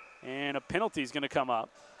down, and a penalty is going to come up.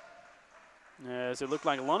 As it looked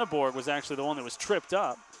like Lundborg was actually the one that was tripped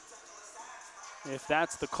up. If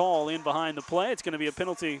that's the call in behind the play, it's going to be a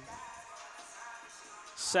penalty.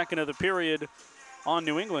 Second of the period on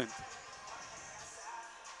New England.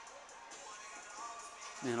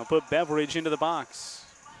 And he'll put Beveridge into the box.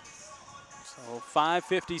 So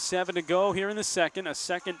 5:57 to go here in the second. A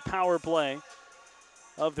second power play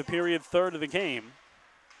of the period, third of the game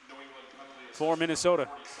for Minnesota.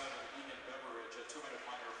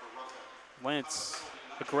 Wentz,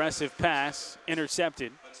 aggressive pass,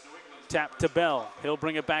 intercepted. Tap to Bell. He'll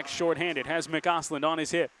bring it back shorthanded. Has McGosland on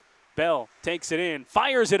his hip. Bell takes it in,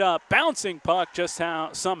 fires it up. Bouncing puck just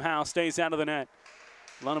somehow stays out of the net.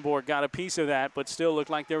 Lundborg got a piece of that, but still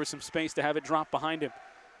looked like there was some space to have it drop behind him.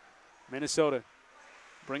 Minnesota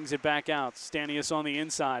brings it back out. Stanius on the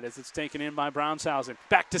inside as it's taken in by Brownshausen.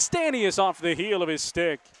 Back to Stanius off the heel of his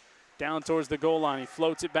stick. Down towards the goal line. He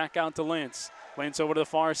floats it back out to Lentz. Lentz over to the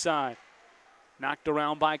far side. Knocked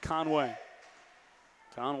around by Conway.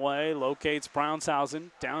 Conway locates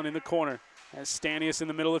Brownshausen down in the corner. Has Stanius in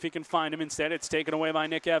the middle if he can find him. Instead, it's taken away by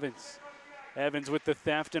Nick Evans. Evans with the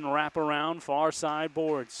theft and wrap around, far side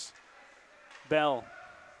boards. Bell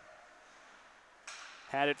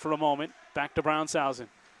had it for a moment. Back to Brownshausen.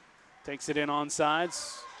 Takes it in on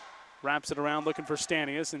sides. Wraps it around looking for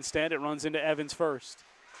Stanius. Instead, it runs into Evans first.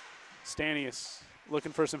 Stanius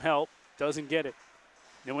looking for some help. Doesn't get it.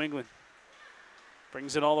 New England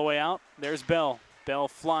brings it all the way out. There's Bell. Bell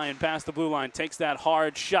flying past the blue line. Takes that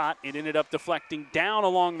hard shot. It ended up deflecting down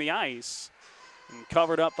along the ice and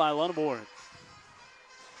covered up by Lundborg.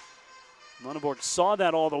 Lundborg saw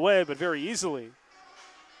that all the way, but very easily.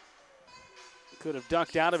 Could have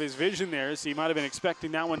ducked out of his vision there, so he might have been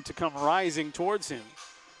expecting that one to come rising towards him.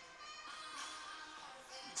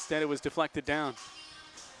 Instead, it was deflected down.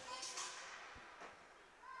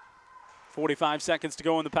 45 seconds to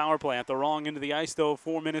go in the power play. At the wrong end of the ice, though,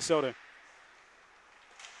 for Minnesota.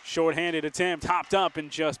 Short-handed attempt, hopped up and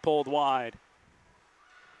just pulled wide.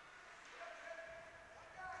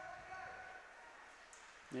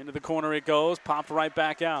 Into the corner it goes, popped right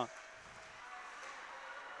back out.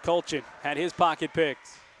 Colchin had his pocket picked.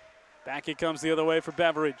 Back it comes the other way for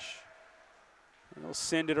Beveridge. They'll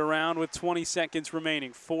send it around with 20 seconds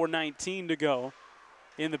remaining. 4:19 to go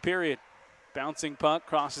in the period. Bouncing puck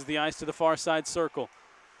crosses the ice to the far side circle.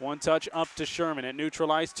 One touch up to Sherman at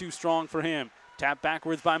neutral ice, too strong for him. Tap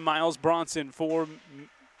backwards by Miles Bronson for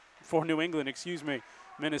New England, excuse me.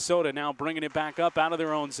 Minnesota now bringing it back up out of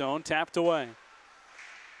their own zone, tapped away.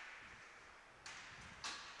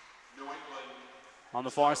 On the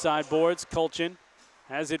far side boards, Colchin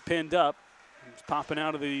has it pinned up. He's popping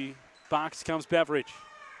out of the box comes Beveridge.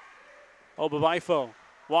 Obabaifo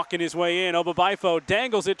walking his way in. Obabaifo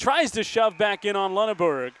dangles it, tries to shove back in on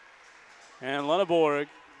Lundborg. And Lundborg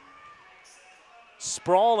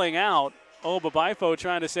sprawling out. Obabaifo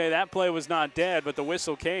trying to say that play was not dead, but the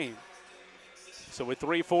whistle came. So with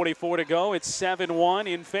 3:44 to go, it's 7-1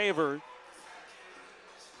 in favor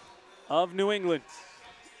of New England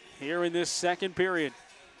here in this second period.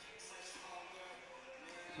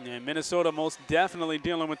 And Minnesota most definitely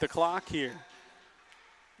dealing with the clock here.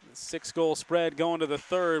 The 6-goal spread going to the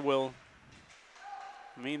third will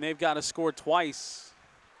mean they've got to score twice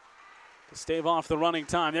to stave off the running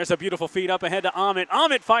time. There's a beautiful feed up ahead to Ahmet.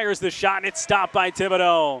 Ahmet fires the shot, and it's stopped by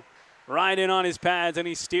Thibodeau. Right in on his pads, and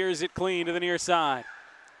he steers it clean to the near side.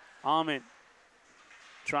 Ahmet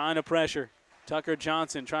trying to pressure. Tucker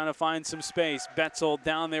Johnson trying to find some space. Betzold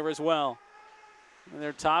down there as well. And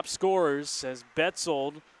their top scorers as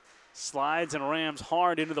Betzold slides and rams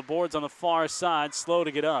hard into the boards on the far side, slow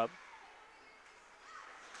to get up.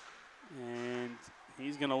 And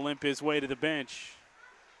he's going to limp his way to the bench.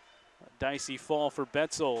 A dicey fall for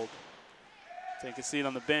Betzold. Take a seat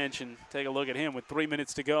on the bench and take a look at him with 3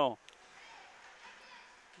 minutes to go.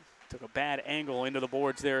 Took a bad angle into the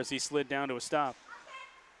boards there as he slid down to a stop.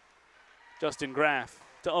 Justin Graff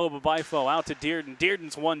to Obabifo, out to Dearden.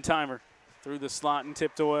 Dearden's one-timer through the slot and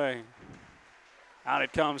tipped away. Out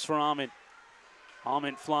it comes for Ament.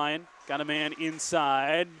 Ament flying, got a man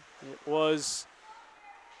inside. It was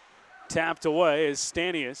tapped away as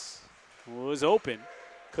Stanius was open.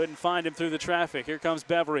 Couldn't find him through the traffic. Here comes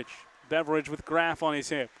Beveridge. Beveridge with Graff on his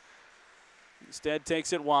hip. Instead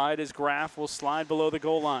takes it wide as Graff will slide below the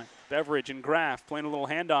goal line. Beveridge and Graff playing a little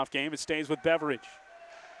handoff game. It stays with Beveridge.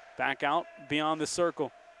 Back out beyond the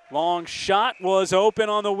circle. Long shot was open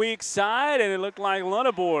on the weak side, and it looked like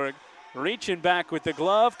Lunneborg reaching back with the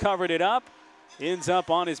glove, covered it up, ends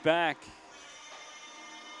up on his back.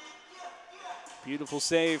 Beautiful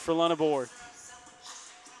save for Lunneborg.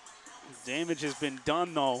 Damage has been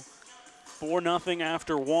done, though. 4-0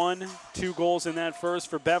 after one. 2 goals in that first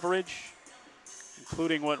for Beveridge,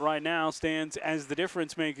 including what right now stands as the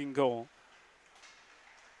difference-making goal.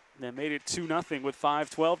 That made it 2-0 with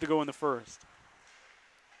 5:12 to go in the first.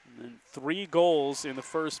 And then 3 goals in the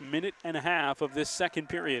first minute and a half of this second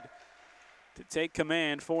period to take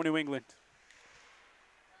command for New England.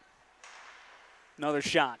 Another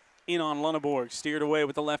shot in on Lunneborg, steered away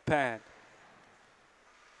with the left pad.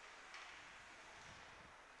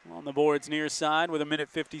 On the boards near side with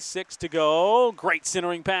 1:56 to go. Great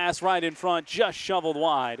centering pass right in front, just shoveled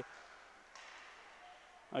wide.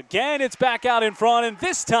 Again, it's back out in front, and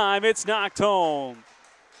this time it's knocked home.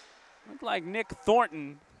 Looked like Nick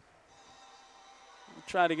Thornton will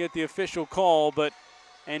try to get the official call, but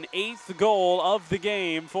an 8th goal of the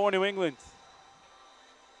game for New England.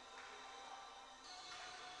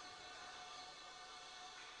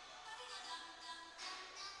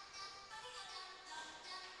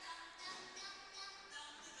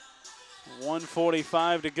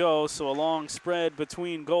 .145 to go, so a long spread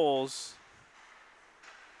between goals.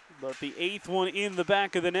 But the 8th one in the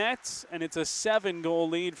back of the net, and it's a 7-goal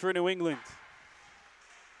lead for New England.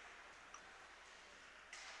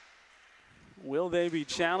 Will they be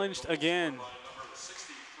challenged again?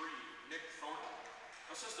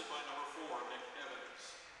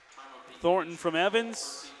 Thornton from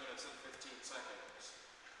Evans.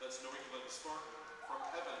 That's New England Spartan from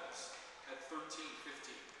Evans at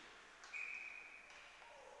 13:15.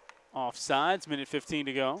 Offsides, 1:15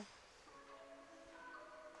 to go.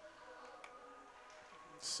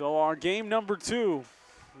 So our game number 2,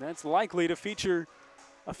 that's likely to feature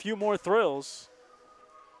a few more thrills.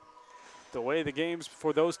 The way the games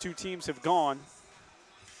for those 2 teams have gone.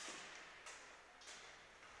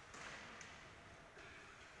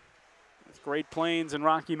 It's Great Plains and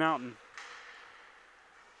Rocky Mountain.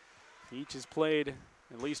 Each has played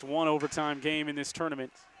at least one overtime game in this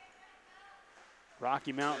tournament.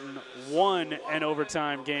 Rocky Mountain won an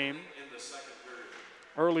overtime game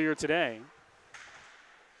earlier today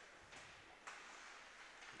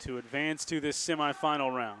to advance to this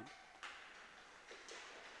semifinal round.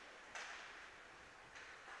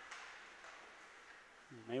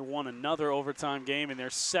 They won another overtime game in their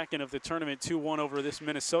second of the tournament, 2-1 over this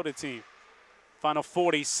Minnesota team. Final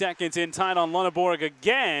 40 seconds in tight on Lunneborg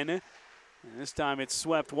again, and this time it's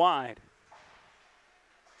swept wide.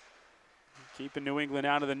 Keeping New England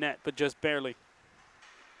out of the net, but just barely.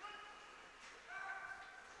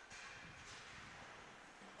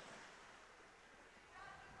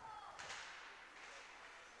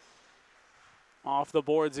 Off the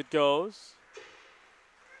boards it goes.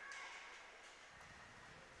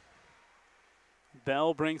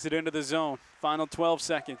 Bell brings it into the zone. Final 12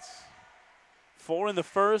 seconds. 4 in the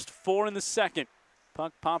first, 4 in the second.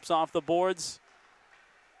 Puck pops off the boards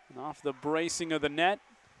and off the bracing of the net.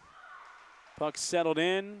 Puck settled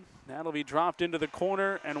in. That'll be dropped into the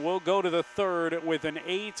corner, and we'll go to the third with an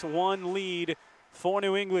 8-1 lead for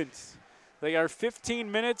New England. They are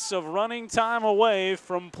 15 minutes of running time away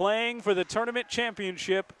from playing for the tournament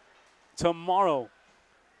championship tomorrow.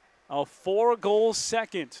 A 4-goal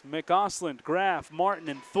second. McAusland, Graff, Martin,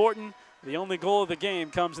 and Thornton. The only goal of the game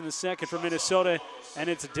comes in the second for Minnesota, and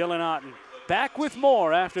it's Dylan Otten. Back with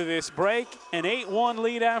more after this break. An 8-1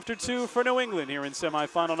 lead after 2 for New England here in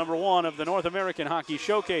semifinal number 1 of the North American Hockey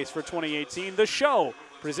Showcase for 2018. The show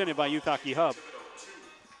presented by Youth Hockey Hub.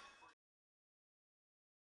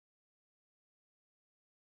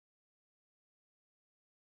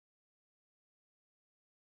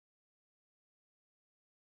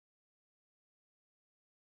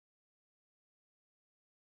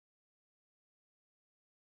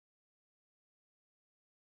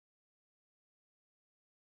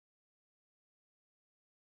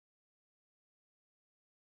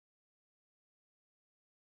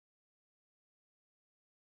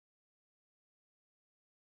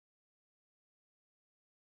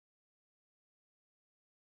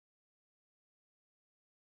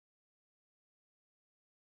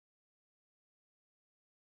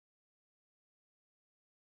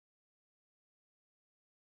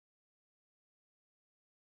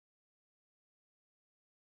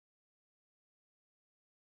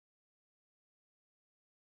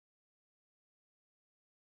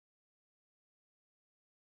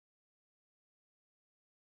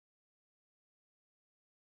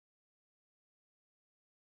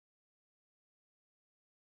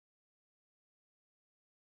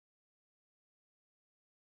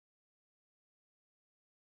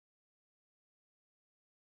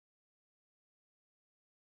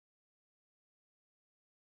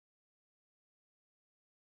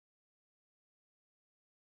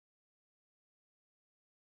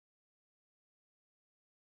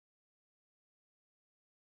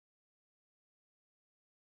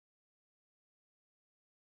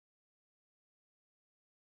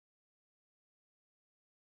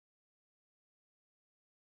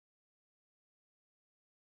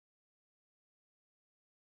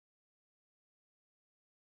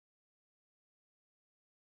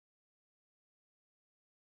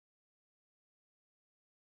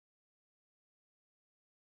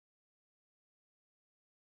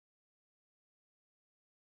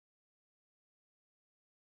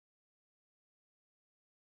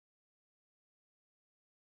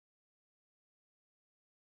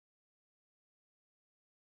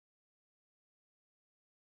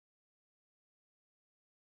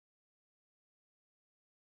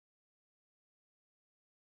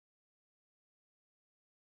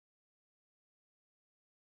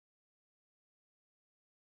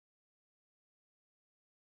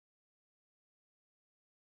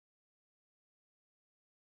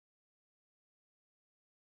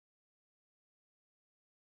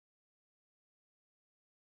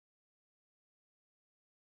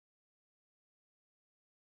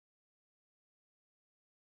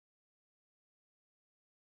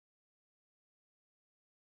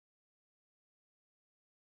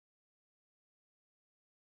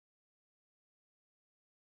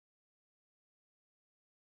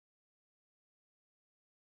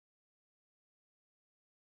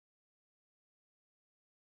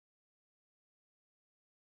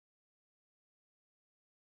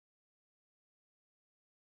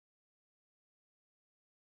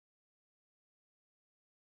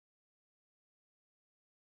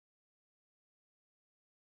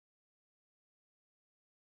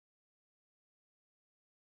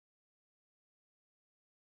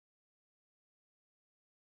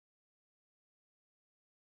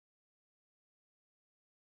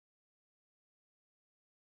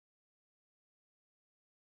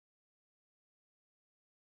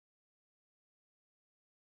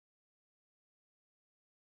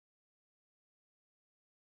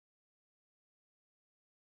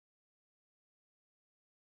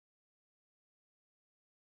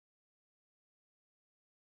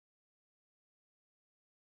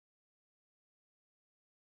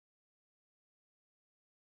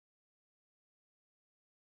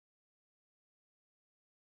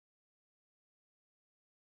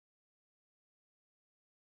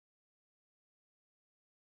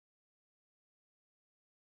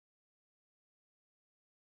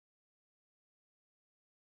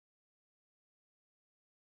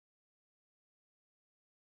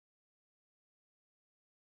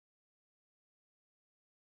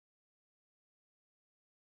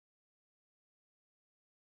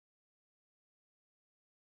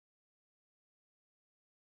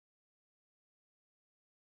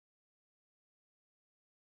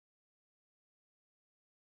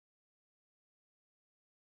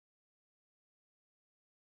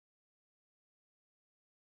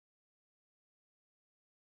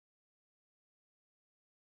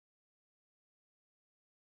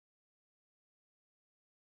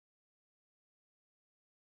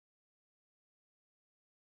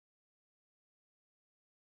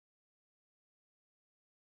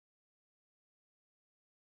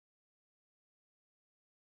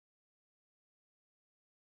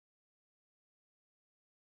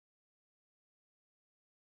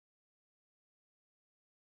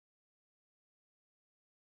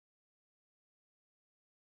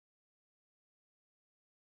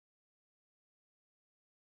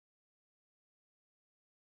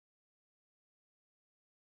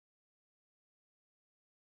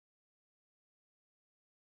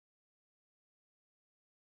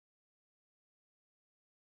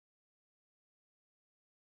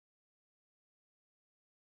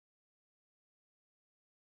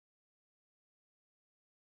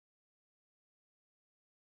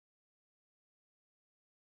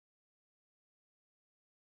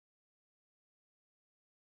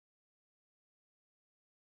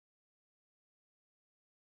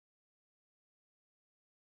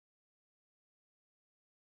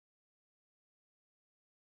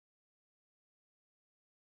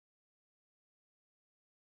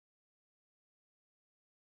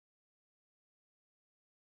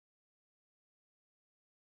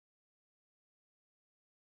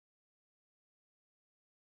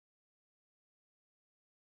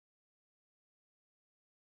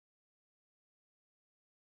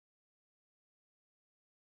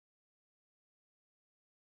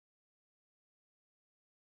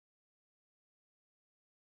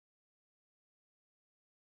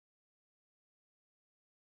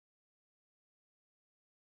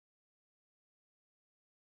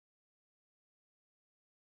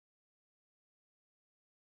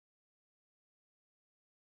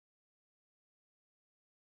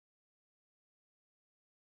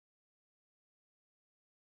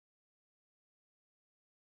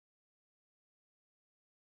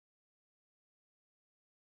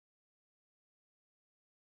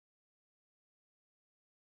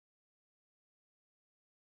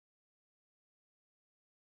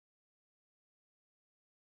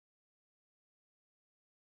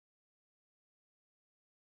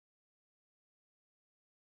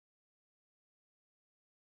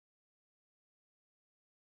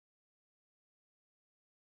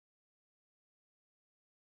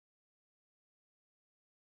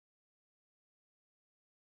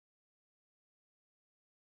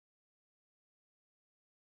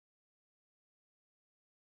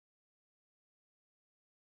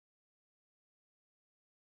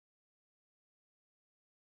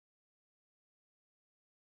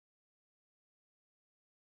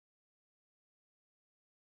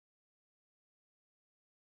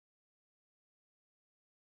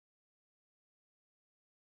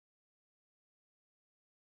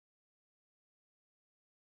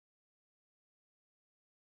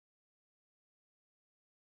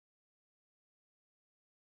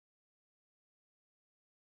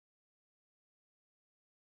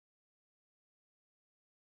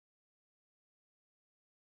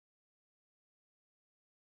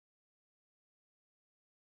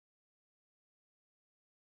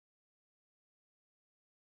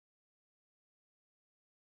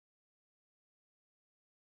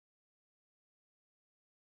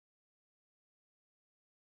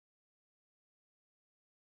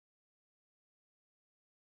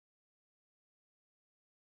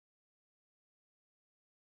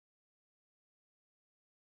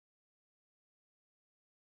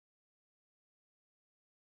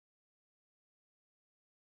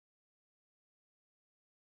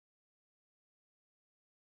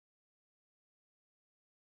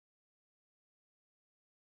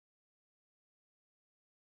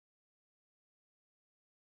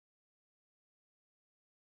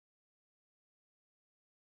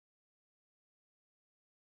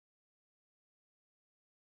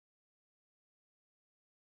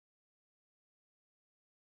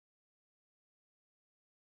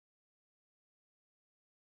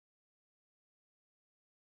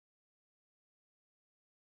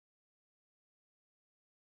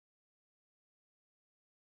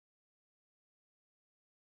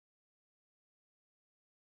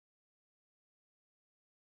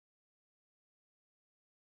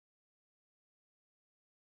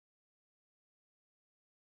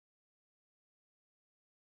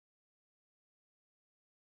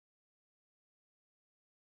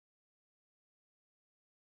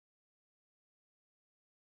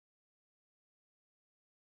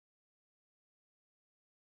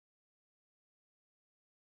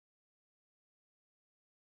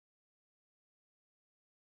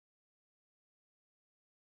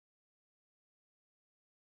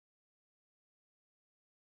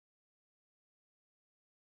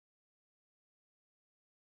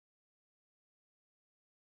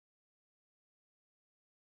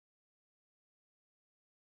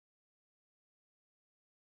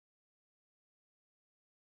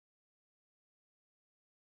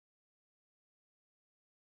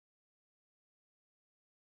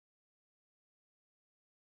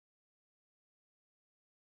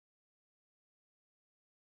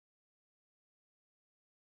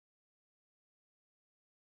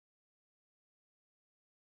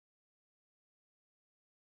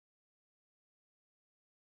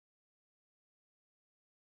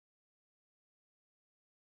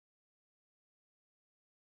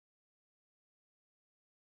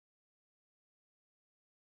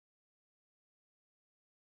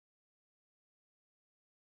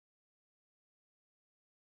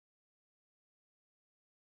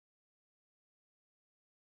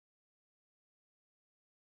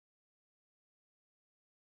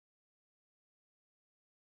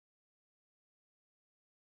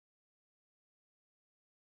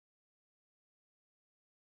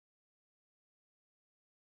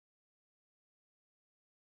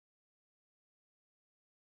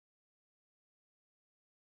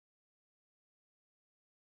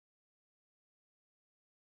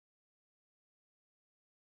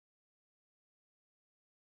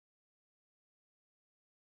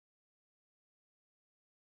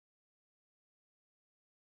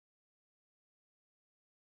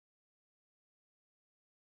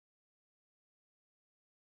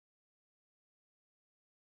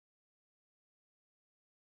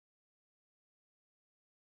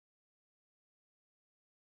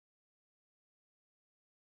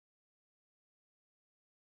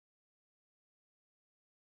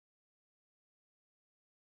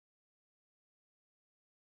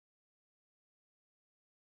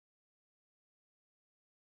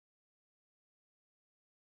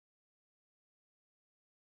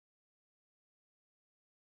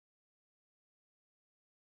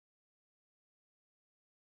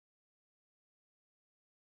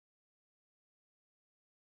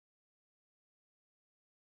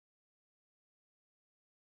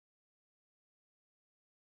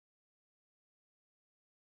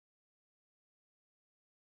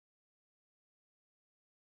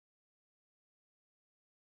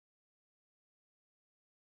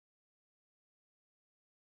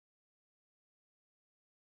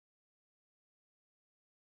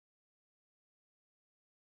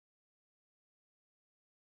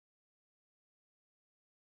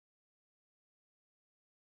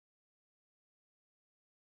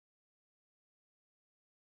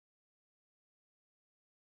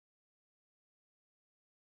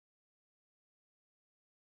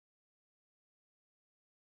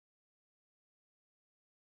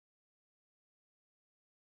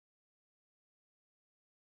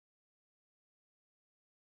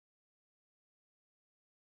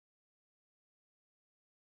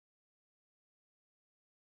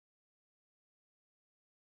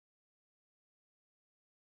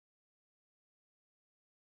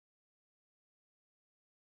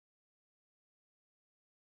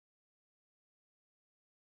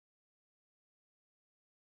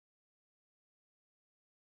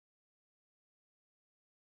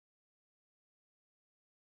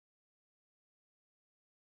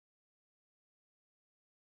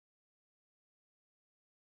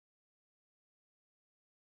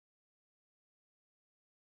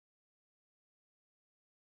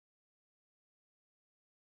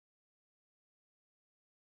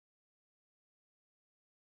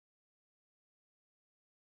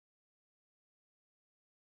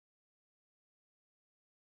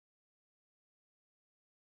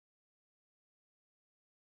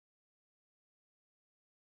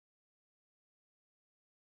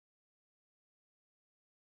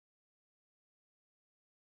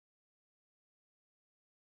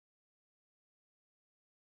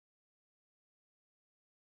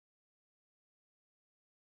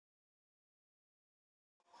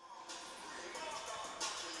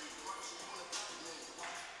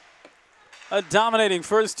 A dominating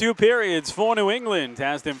first 2 periods for New England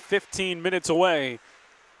has them 15 minutes away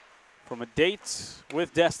from a date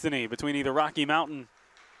with destiny between either Rocky Mountain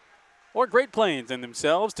or Great Plains and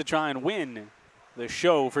themselves to try and win the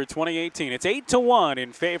show for 2018. It's 8-1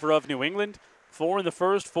 in favor of New England. 4 in the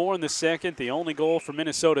first, 4 in the second. The only goal for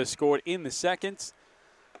Minnesota scored in the second,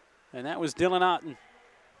 and that was Dylan Otten.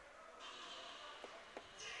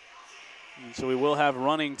 And so we will have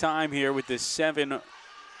running time here with this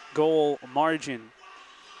 7-goal margin.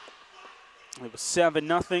 It was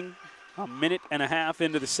 7-0, a minute and a half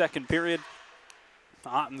into the second period.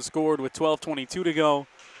 Otten scored with 12:22 to go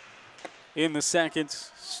in the second.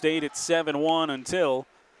 Stayed at 7-1 until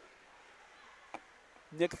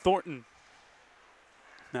Nick Thornton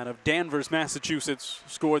out of Danvers, Massachusetts,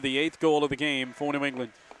 scored the 8th goal of the game for New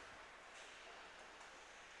England.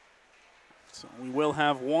 So we will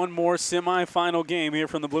have one more semifinal game here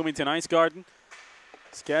from the Bloomington Ice Garden,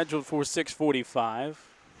 scheduled for 6:45.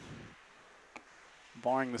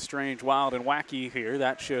 Barring the strange, wild, and wacky here,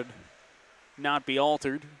 that should not be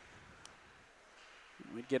altered.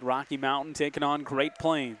 We'd get Rocky Mountain taking on Great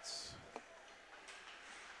Plains.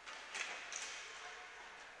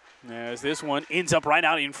 As this one ends up right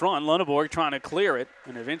out in front, Lunenborg trying to clear it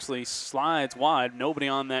and eventually slides wide. Nobody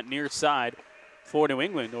on that near side for New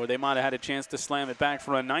England, or they might have had a chance to slam it back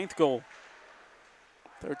for a 9th goal.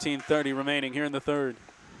 13:30 remaining here in the third.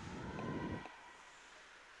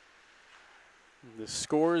 The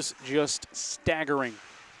scores just staggering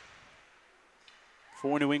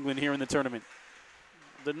for New England here in the tournament.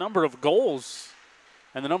 The number of goals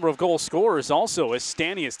and the number of goal scorers also, as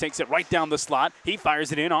Stanius takes it right down the slot. He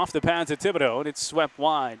fires it in off the pads of Thibodeau, and it's swept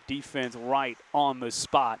wide. Defense right on the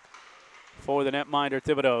spot for the netminder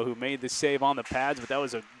Thibodeau, who made the save on the pads, but that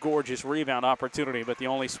was a gorgeous rebound opportunity, but the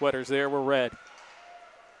only sweaters there were red.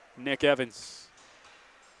 Nick Evans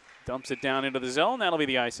dumps it down into the zone. That'll be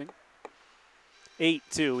the icing.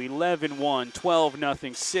 8-2, 11-1,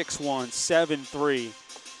 12-0, 6-1, 7-3.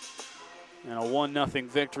 And a 1-0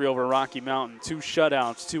 victory over Rocky Mountain. 2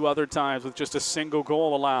 shutouts, 2 other times with just a single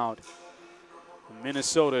goal allowed.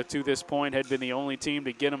 Minnesota, to this point, had been the only team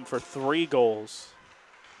to get them for 3 goals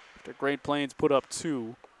after Great Plains put up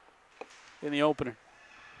 2 in the opener.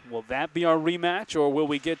 Will that be our rematch, or will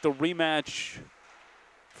we get the rematch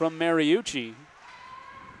from Mariucci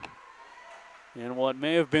in what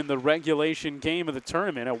may have been the regulation game of the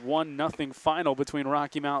tournament, a 1-0 final between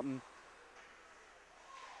Rocky Mountain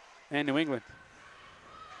and New England?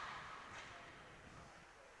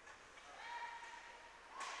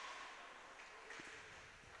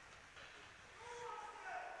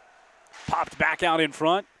 Popped back out in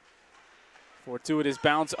front. Fortuitous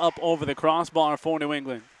bounce up over the crossbar for New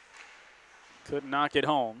England. Couldn't knock it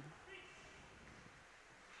home.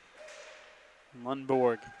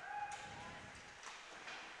 Lundborg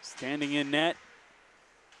standing in net.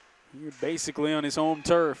 You're basically on his home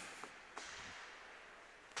turf.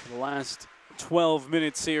 For the last 12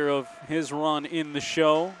 minutes here of his run in the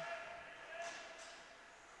show.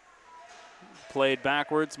 Played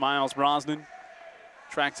backwards, Miles Brosnan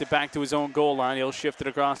tracks it back to his own goal line. He'll shift it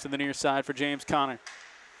across to the near side for James Conner.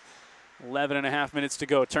 11.5 minutes to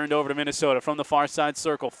go. Turned over to Minnesota from the far side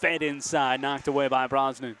circle. Fed inside, knocked away by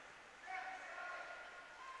Brosnan.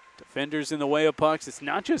 Defenders in the way of pucks. It's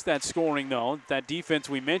not just that scoring, though. That defense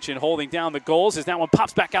we mentioned holding down the goals as that one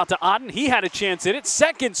pops back out to Otten. He had a chance in it.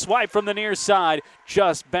 Second swipe from the near side.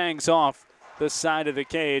 Just bangs off the side of the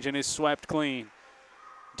cage and is swept clean.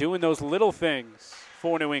 Doing those little things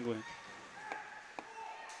for New England.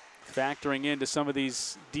 Factoring into some of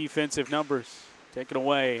these defensive numbers. Taken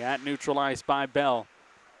away at neutral ice by Bell.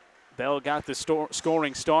 Bell got the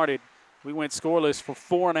scoring started. We went scoreless for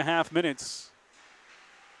 4.5 minutes,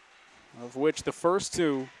 of which the first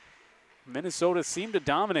 2, Minnesota seemed to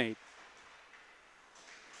dominate.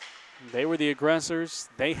 They were the aggressors.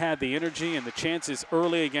 They had the energy and the chances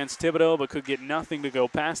early against Thibodeau, but could get nothing to go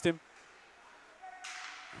past him.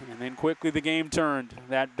 And then quickly the game turned.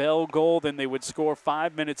 That Bell goal, then they would score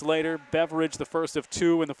 5 minutes later. Beveridge, the first of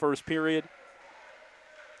 2 in the first period.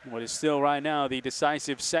 What is still right now the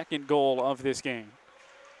decisive second goal of this game.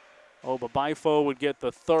 Oba Bifo would get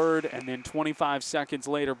the third, and then 25 seconds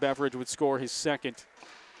later, Beveridge would score his second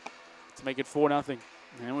to make it 4-0.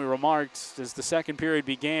 And we remarked as the second period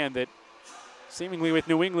began that seemingly with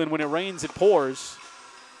New England, when it rains, it pours.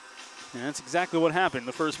 And that's exactly what happened.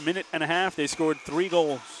 The first minute and a half, they scored 3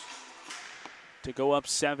 goals to go up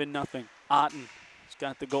 7-0. Otten has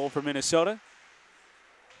got the goal for Minnesota.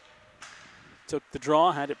 Took the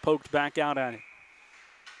draw, had it poked back out at him.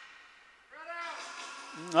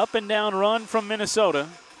 Up and down run from Minnesota.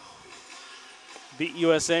 beat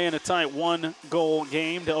USA in a tight 1-goal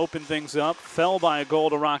game to open things up. Fell by a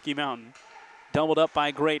goal to Rocky Mountain. Doubled up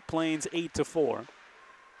by Great Plains 8-4.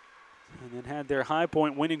 And then had their high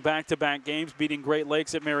point winning back-to-back games, beating Great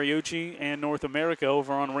Lakes at Mariucci and North America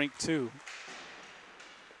over on Rink 2.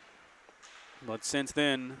 But since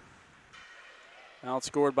then,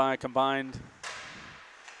 outscored by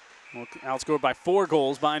 4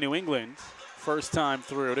 goals by New England. First time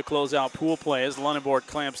through to close out pool play as Lunenburg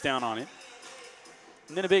clamps down on it.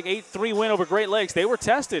 And then a big 8-3 win over Great Lakes. They were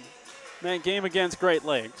tested in that game against Great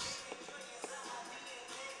Lakes.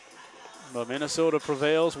 But Minnesota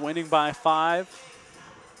prevails, winning by 5.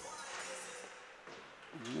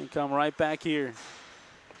 And they come right back here.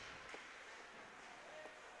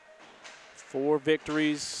 4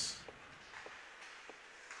 victories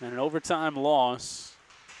and an overtime loss.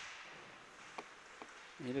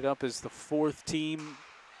 Ended up as the 4th team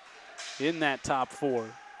in that top 4.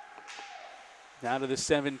 Out of the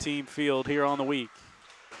 7-team field here on the week.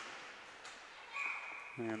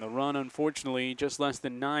 And the run, unfortunately, just less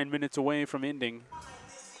than 9 minutes away from ending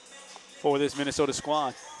for this Minnesota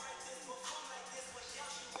squad.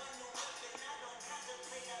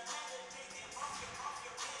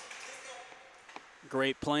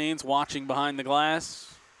 Great Plains watching behind the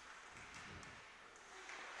glass.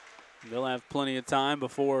 They'll have plenty of time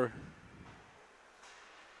before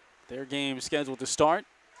their game is scheduled to start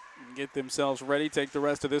and get themselves ready, take the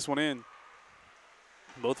rest of this one in.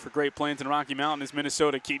 Both for Great Plains and Rocky Mountain as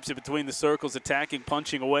Minnesota keeps it between the circles, attacking,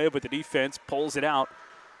 punching away, but the defense pulls it out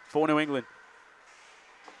for New England.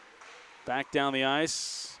 Back down the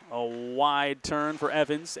ice, a wide turn for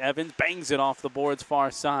Evans. Evans bangs it off the board's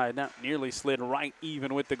far side. That nearly slid right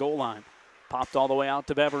even with the goal line. Popped all the way out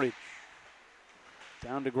to Beveridge.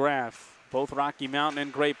 Down to Graff. Both Rocky Mountain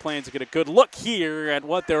and Great Plains get a good look here at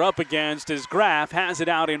what they're up against as Graff has it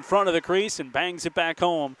out in front of the crease and bangs it back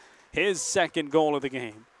home. His 2nd goal of the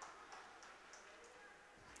game.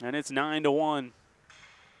 And it's 9-1.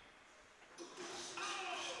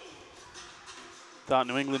 Thought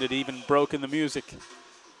New England had even broken the music.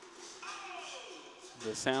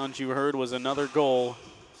 The sound you heard was another goal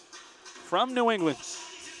from New England.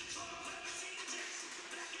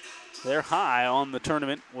 Their high on the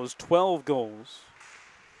tournament was 12 goals.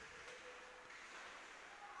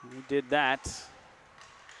 We did that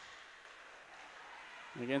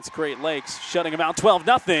against Great Lakes, shutting them out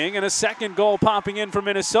 12-0, and a 2nd goal popping in for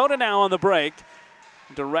Minnesota now on the break.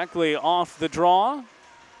 Directly off the draw.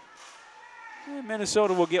 And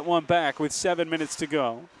Minnesota will get one back with 7 minutes to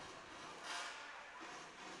go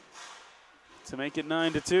to make it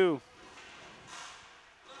 9-2.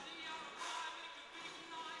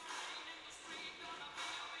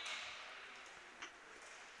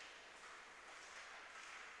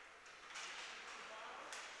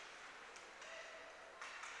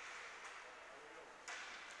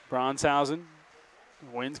 Bronshausen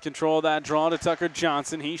wins control of that draw to Tucker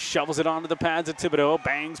Johnson. He shovels it onto the pads of Thibodeau,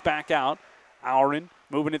 bangs back out. Auren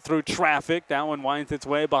moving it through traffic. That one winds its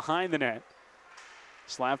way behind the net.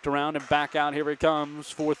 Slapped around and back out. Here it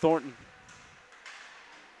comes for Thornton.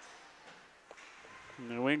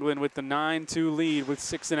 New England with the 9-2 lead with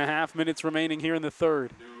 6.5 minutes remaining here in the 3rd.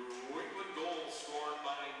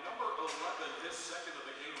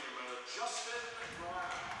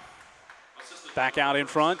 Back out in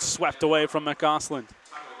front, swept away from McGoslin.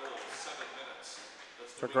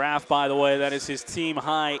 For Graff, by the way, that is his team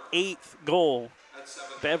high 8th goal.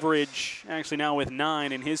 Beveridge actually now with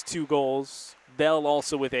 9 in his 2 goals. Bell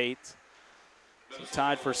also with 8. So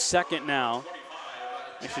tied for 2nd now.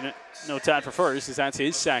 Actually, no, tied for 1st, as that's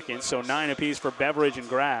his 2nd. So 9 apiece for Beveridge and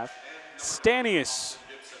Graff. Stanius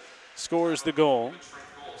scores the goal.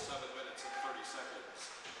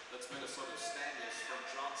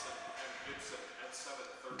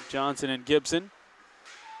 Johnson and Gibson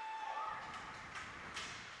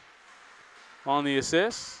on the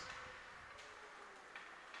assist.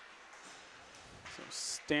 So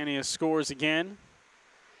Stanius scores again.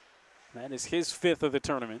 That is his 5th of the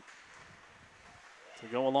tournament. To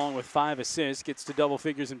go along with 5 assists, gets to double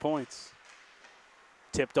figures in points.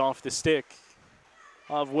 Tipped off the stick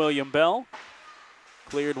of William Bell.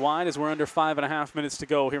 Cleared wide as we're under 5.5 minutes to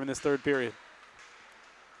go here in this 3rd period.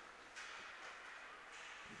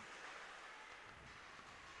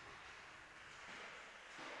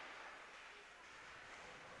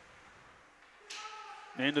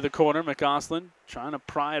 Into the corner, McGoslin trying to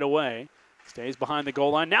pry it away. Stays behind the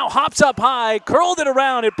goal line, now hops up high, curled it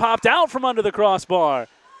around, it popped out from under the crossbar.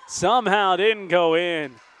 Somehow didn't go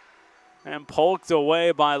in. And poked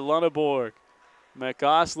away by Lunenburg.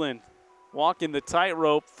 McGoslin walking the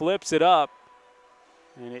tightrope, flips it up.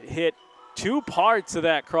 And it hit 2 parts of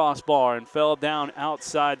that crossbar and fell down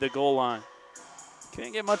outside the goal line.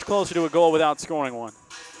 Can't get much closer to a goal without scoring one.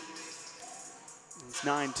 It's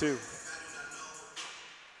 9-2.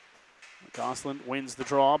 Gosselin wins the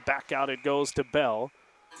draw. Back out it goes to Bell.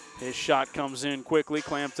 His shot comes in quickly,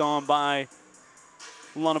 clamped on by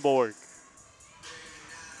Lunneborg.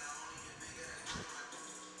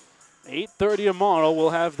 8:30 tomorrow, we'll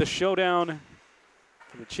have the showdown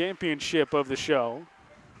for the championship of the show.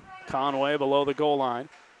 Conway below the goal line,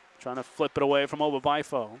 trying to flip it away from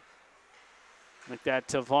Obabaifo. Like that,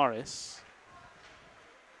 Tavares.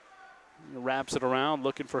 He wraps it around,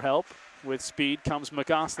 looking for help. With speed comes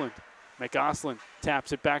McGoslin. McGoslin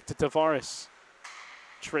taps it back to Tavares.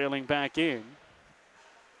 Trailing back in.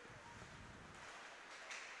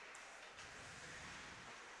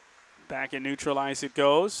 Back in neutral ice it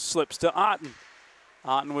goes. Slips to Otten.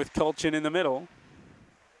 Otten with Kulchin in the middle.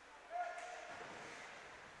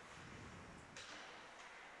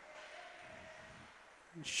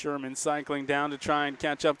 Sherman cycling down to try and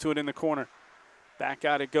catch up to it in the corner. Back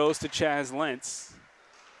out it goes to Chaz Lentz.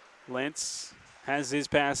 Lentz has his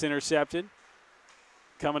pass intercepted.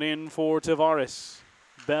 Coming in for Tavares.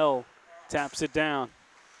 Bell taps it down.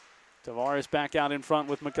 Tavares back out in front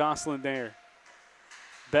with McGoslin there.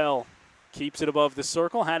 Bell keeps it above the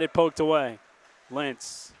circle, had it poked away.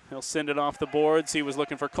 Lentz, he'll send it off the boards. He was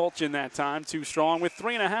looking for Kulchin that time, too strong with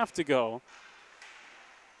 3.5 to go.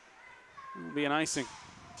 It'll be an icing.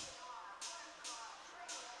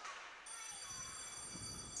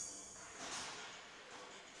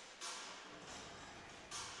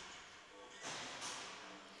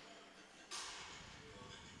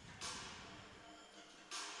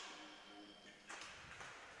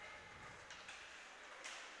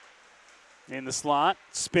 In the slot,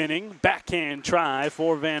 spinning, backhand try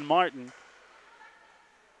for Van Martin.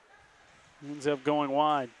 Ends up going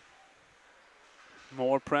wide.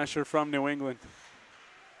 More pressure from New England.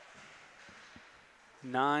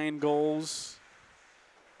 9 goals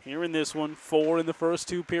here in this one, 4 in the first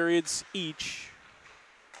 2 periods each.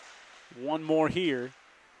 1 more here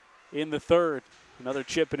in the third. Another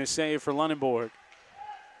chip and a save for Lunenborg.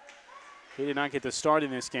 He did not get the start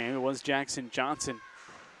in this game. It was Jackson Johnson.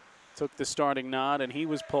 Took the starting nod and he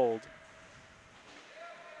was pulled.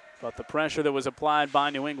 But the pressure that was applied by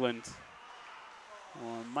New England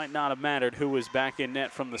might not have mattered who was back in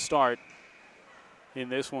net from the start in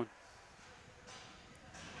this one.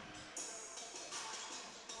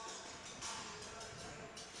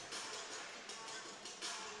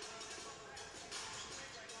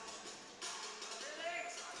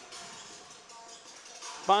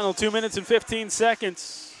 Final 2 minutes and 15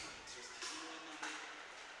 seconds.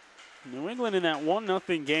 New England in that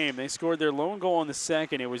 1-0 game, they scored their lone goal in the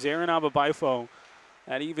second. It was Aaron Obabaifo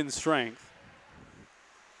at even strength.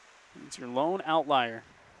 It's your lone outlier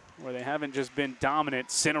where they haven't just been dominant.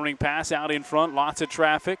 Centering pass out in front, lots of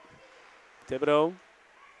traffic. Thibodeau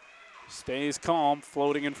stays calm,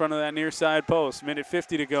 floating in front of that near side post. Minute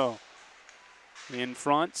 50 to go. In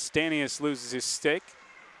front, Stanius loses his stick.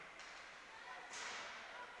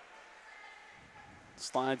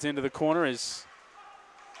 Slides into the corner as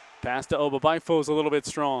pass to Obabaifo's a little bit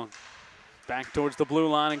strong. Back towards the blue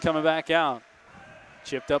line and coming back out.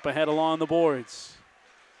 Chipped up ahead along the boards.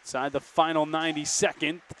 Inside the final 90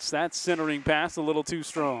 seconds, that centering pass a little too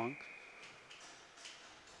strong.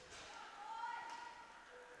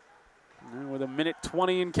 And with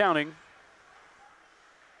 1:20 and counting,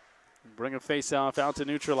 bring a face-off out to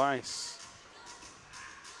neutral ice.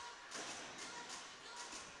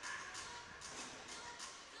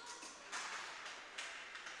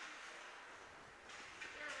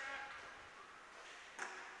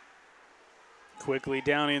 Quickly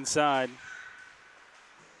down inside.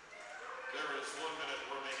 There is 1 minute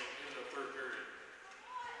remaining in the third period.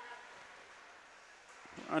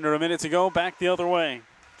 Under a minute to go, back the other way.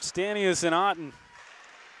 Stanius and Otten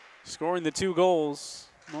scoring the 2 goals.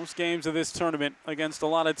 Most games of this tournament against a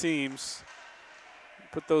lot of teams.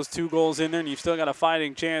 Put those 2 goals in there and you've still got a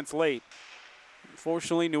fighting chance late.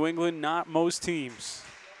 Unfortunately, New England, not most teams.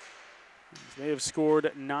 They have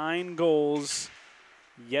scored 9 goals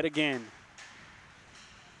yet again.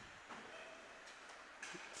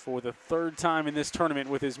 For the 3rd time in this tournament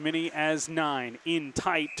with as many as 9. In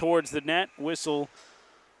tight towards the net. Whistle.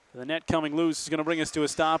 The net coming loose is going to bring us to a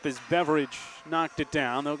stop as Beveridge knocked it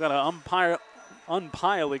down. They've got to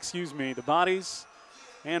unpile the bodies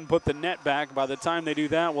and put the net back. By the time they do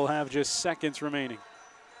that, we'll have just seconds remaining.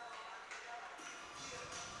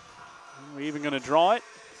 Are we even going to draw it?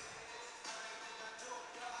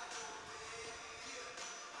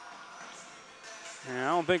 I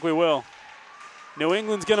don't think we will. New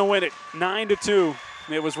England's going to win it 9-2.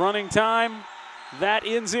 It was running time. That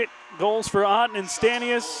ends it. Goals for Otten and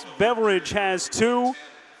Stanius. Beveridge has 2.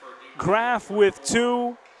 Graff with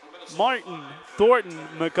 2. Martin, Thornton,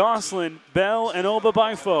 McGoslin, Bell, and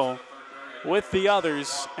Obabaifo with the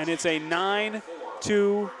others. And it's a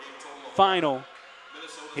 9-2 final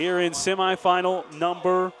here in semifinal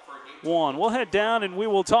number 1. We'll head down and we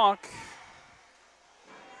will talk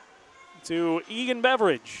to Egan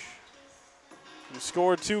Beveridge, who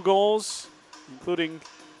scored 2 goals, including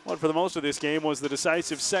what for the most of this game was the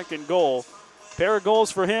decisive second goal. Pair of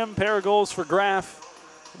goals for him, pair of goals for Graff.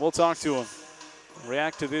 We'll talk to him.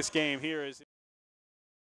 React to this game here is.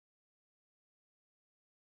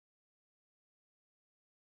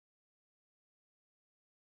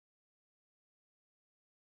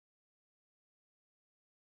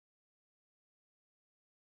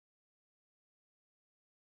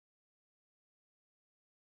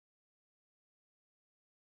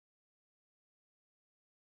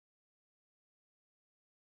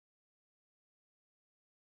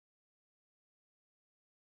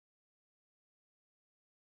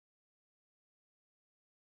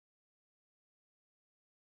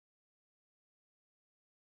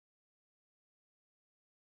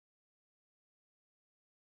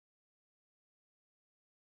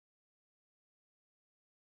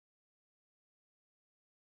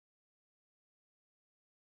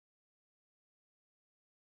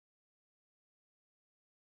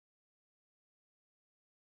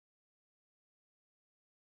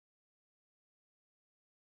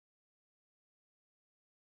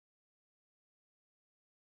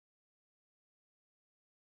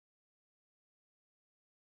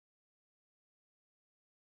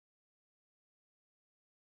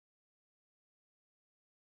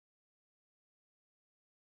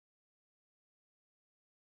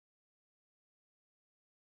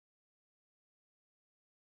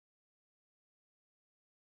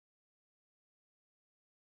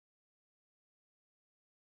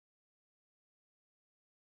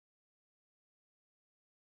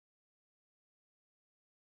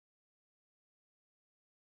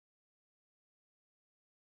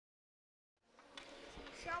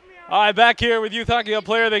 All right, back here with Youth Hockey Hub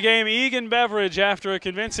Player of the Game, Egan Beveridge, after a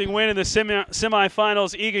convincing win in the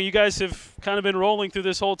semifinals. Egan, you guys have kind of been rolling through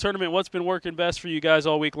this whole tournament. What's been working best for you guys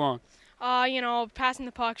all week long? You know, passing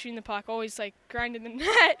the puck, shooting the puck, always like grinding the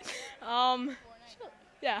net.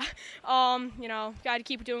 You know, got to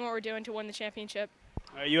keep doing what we're doing to win the championship.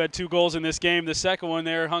 You had 2 goals in this game. The second one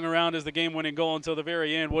there hung around as the game-winning goal until the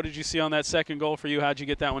very end. What did you see on that second goal for you? How'd you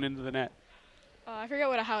get that one into the net? I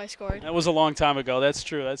forget how I scored. That was a long time ago. That's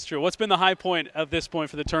true. That's true. What's been the high point of this point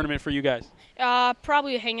for the tournament for you guys?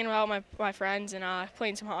 Probably hanging out with my friends and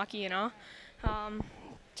playing some hockey, you know.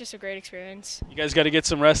 Just a great experience. You guys got to get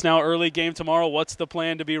some rest now. Early game tomorrow. What's the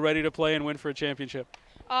plan to be ready to play and win for a championship?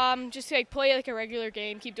 Just like play like a regular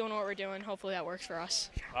game, keep doing what we're doing. Hopefully that works for us.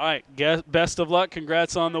 All right. Best of luck.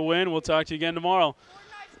 Congrats on the win. We'll talk to you again tomorrow.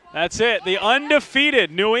 That's it. The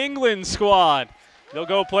undefeated New England squad. They'll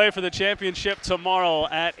go play for the championship tomorrow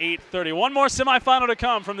at 8:30. One more semifinal to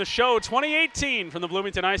come from the show 2018 from the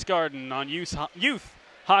Bloomington Ice Garden on Youth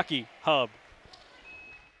Hockey Hub.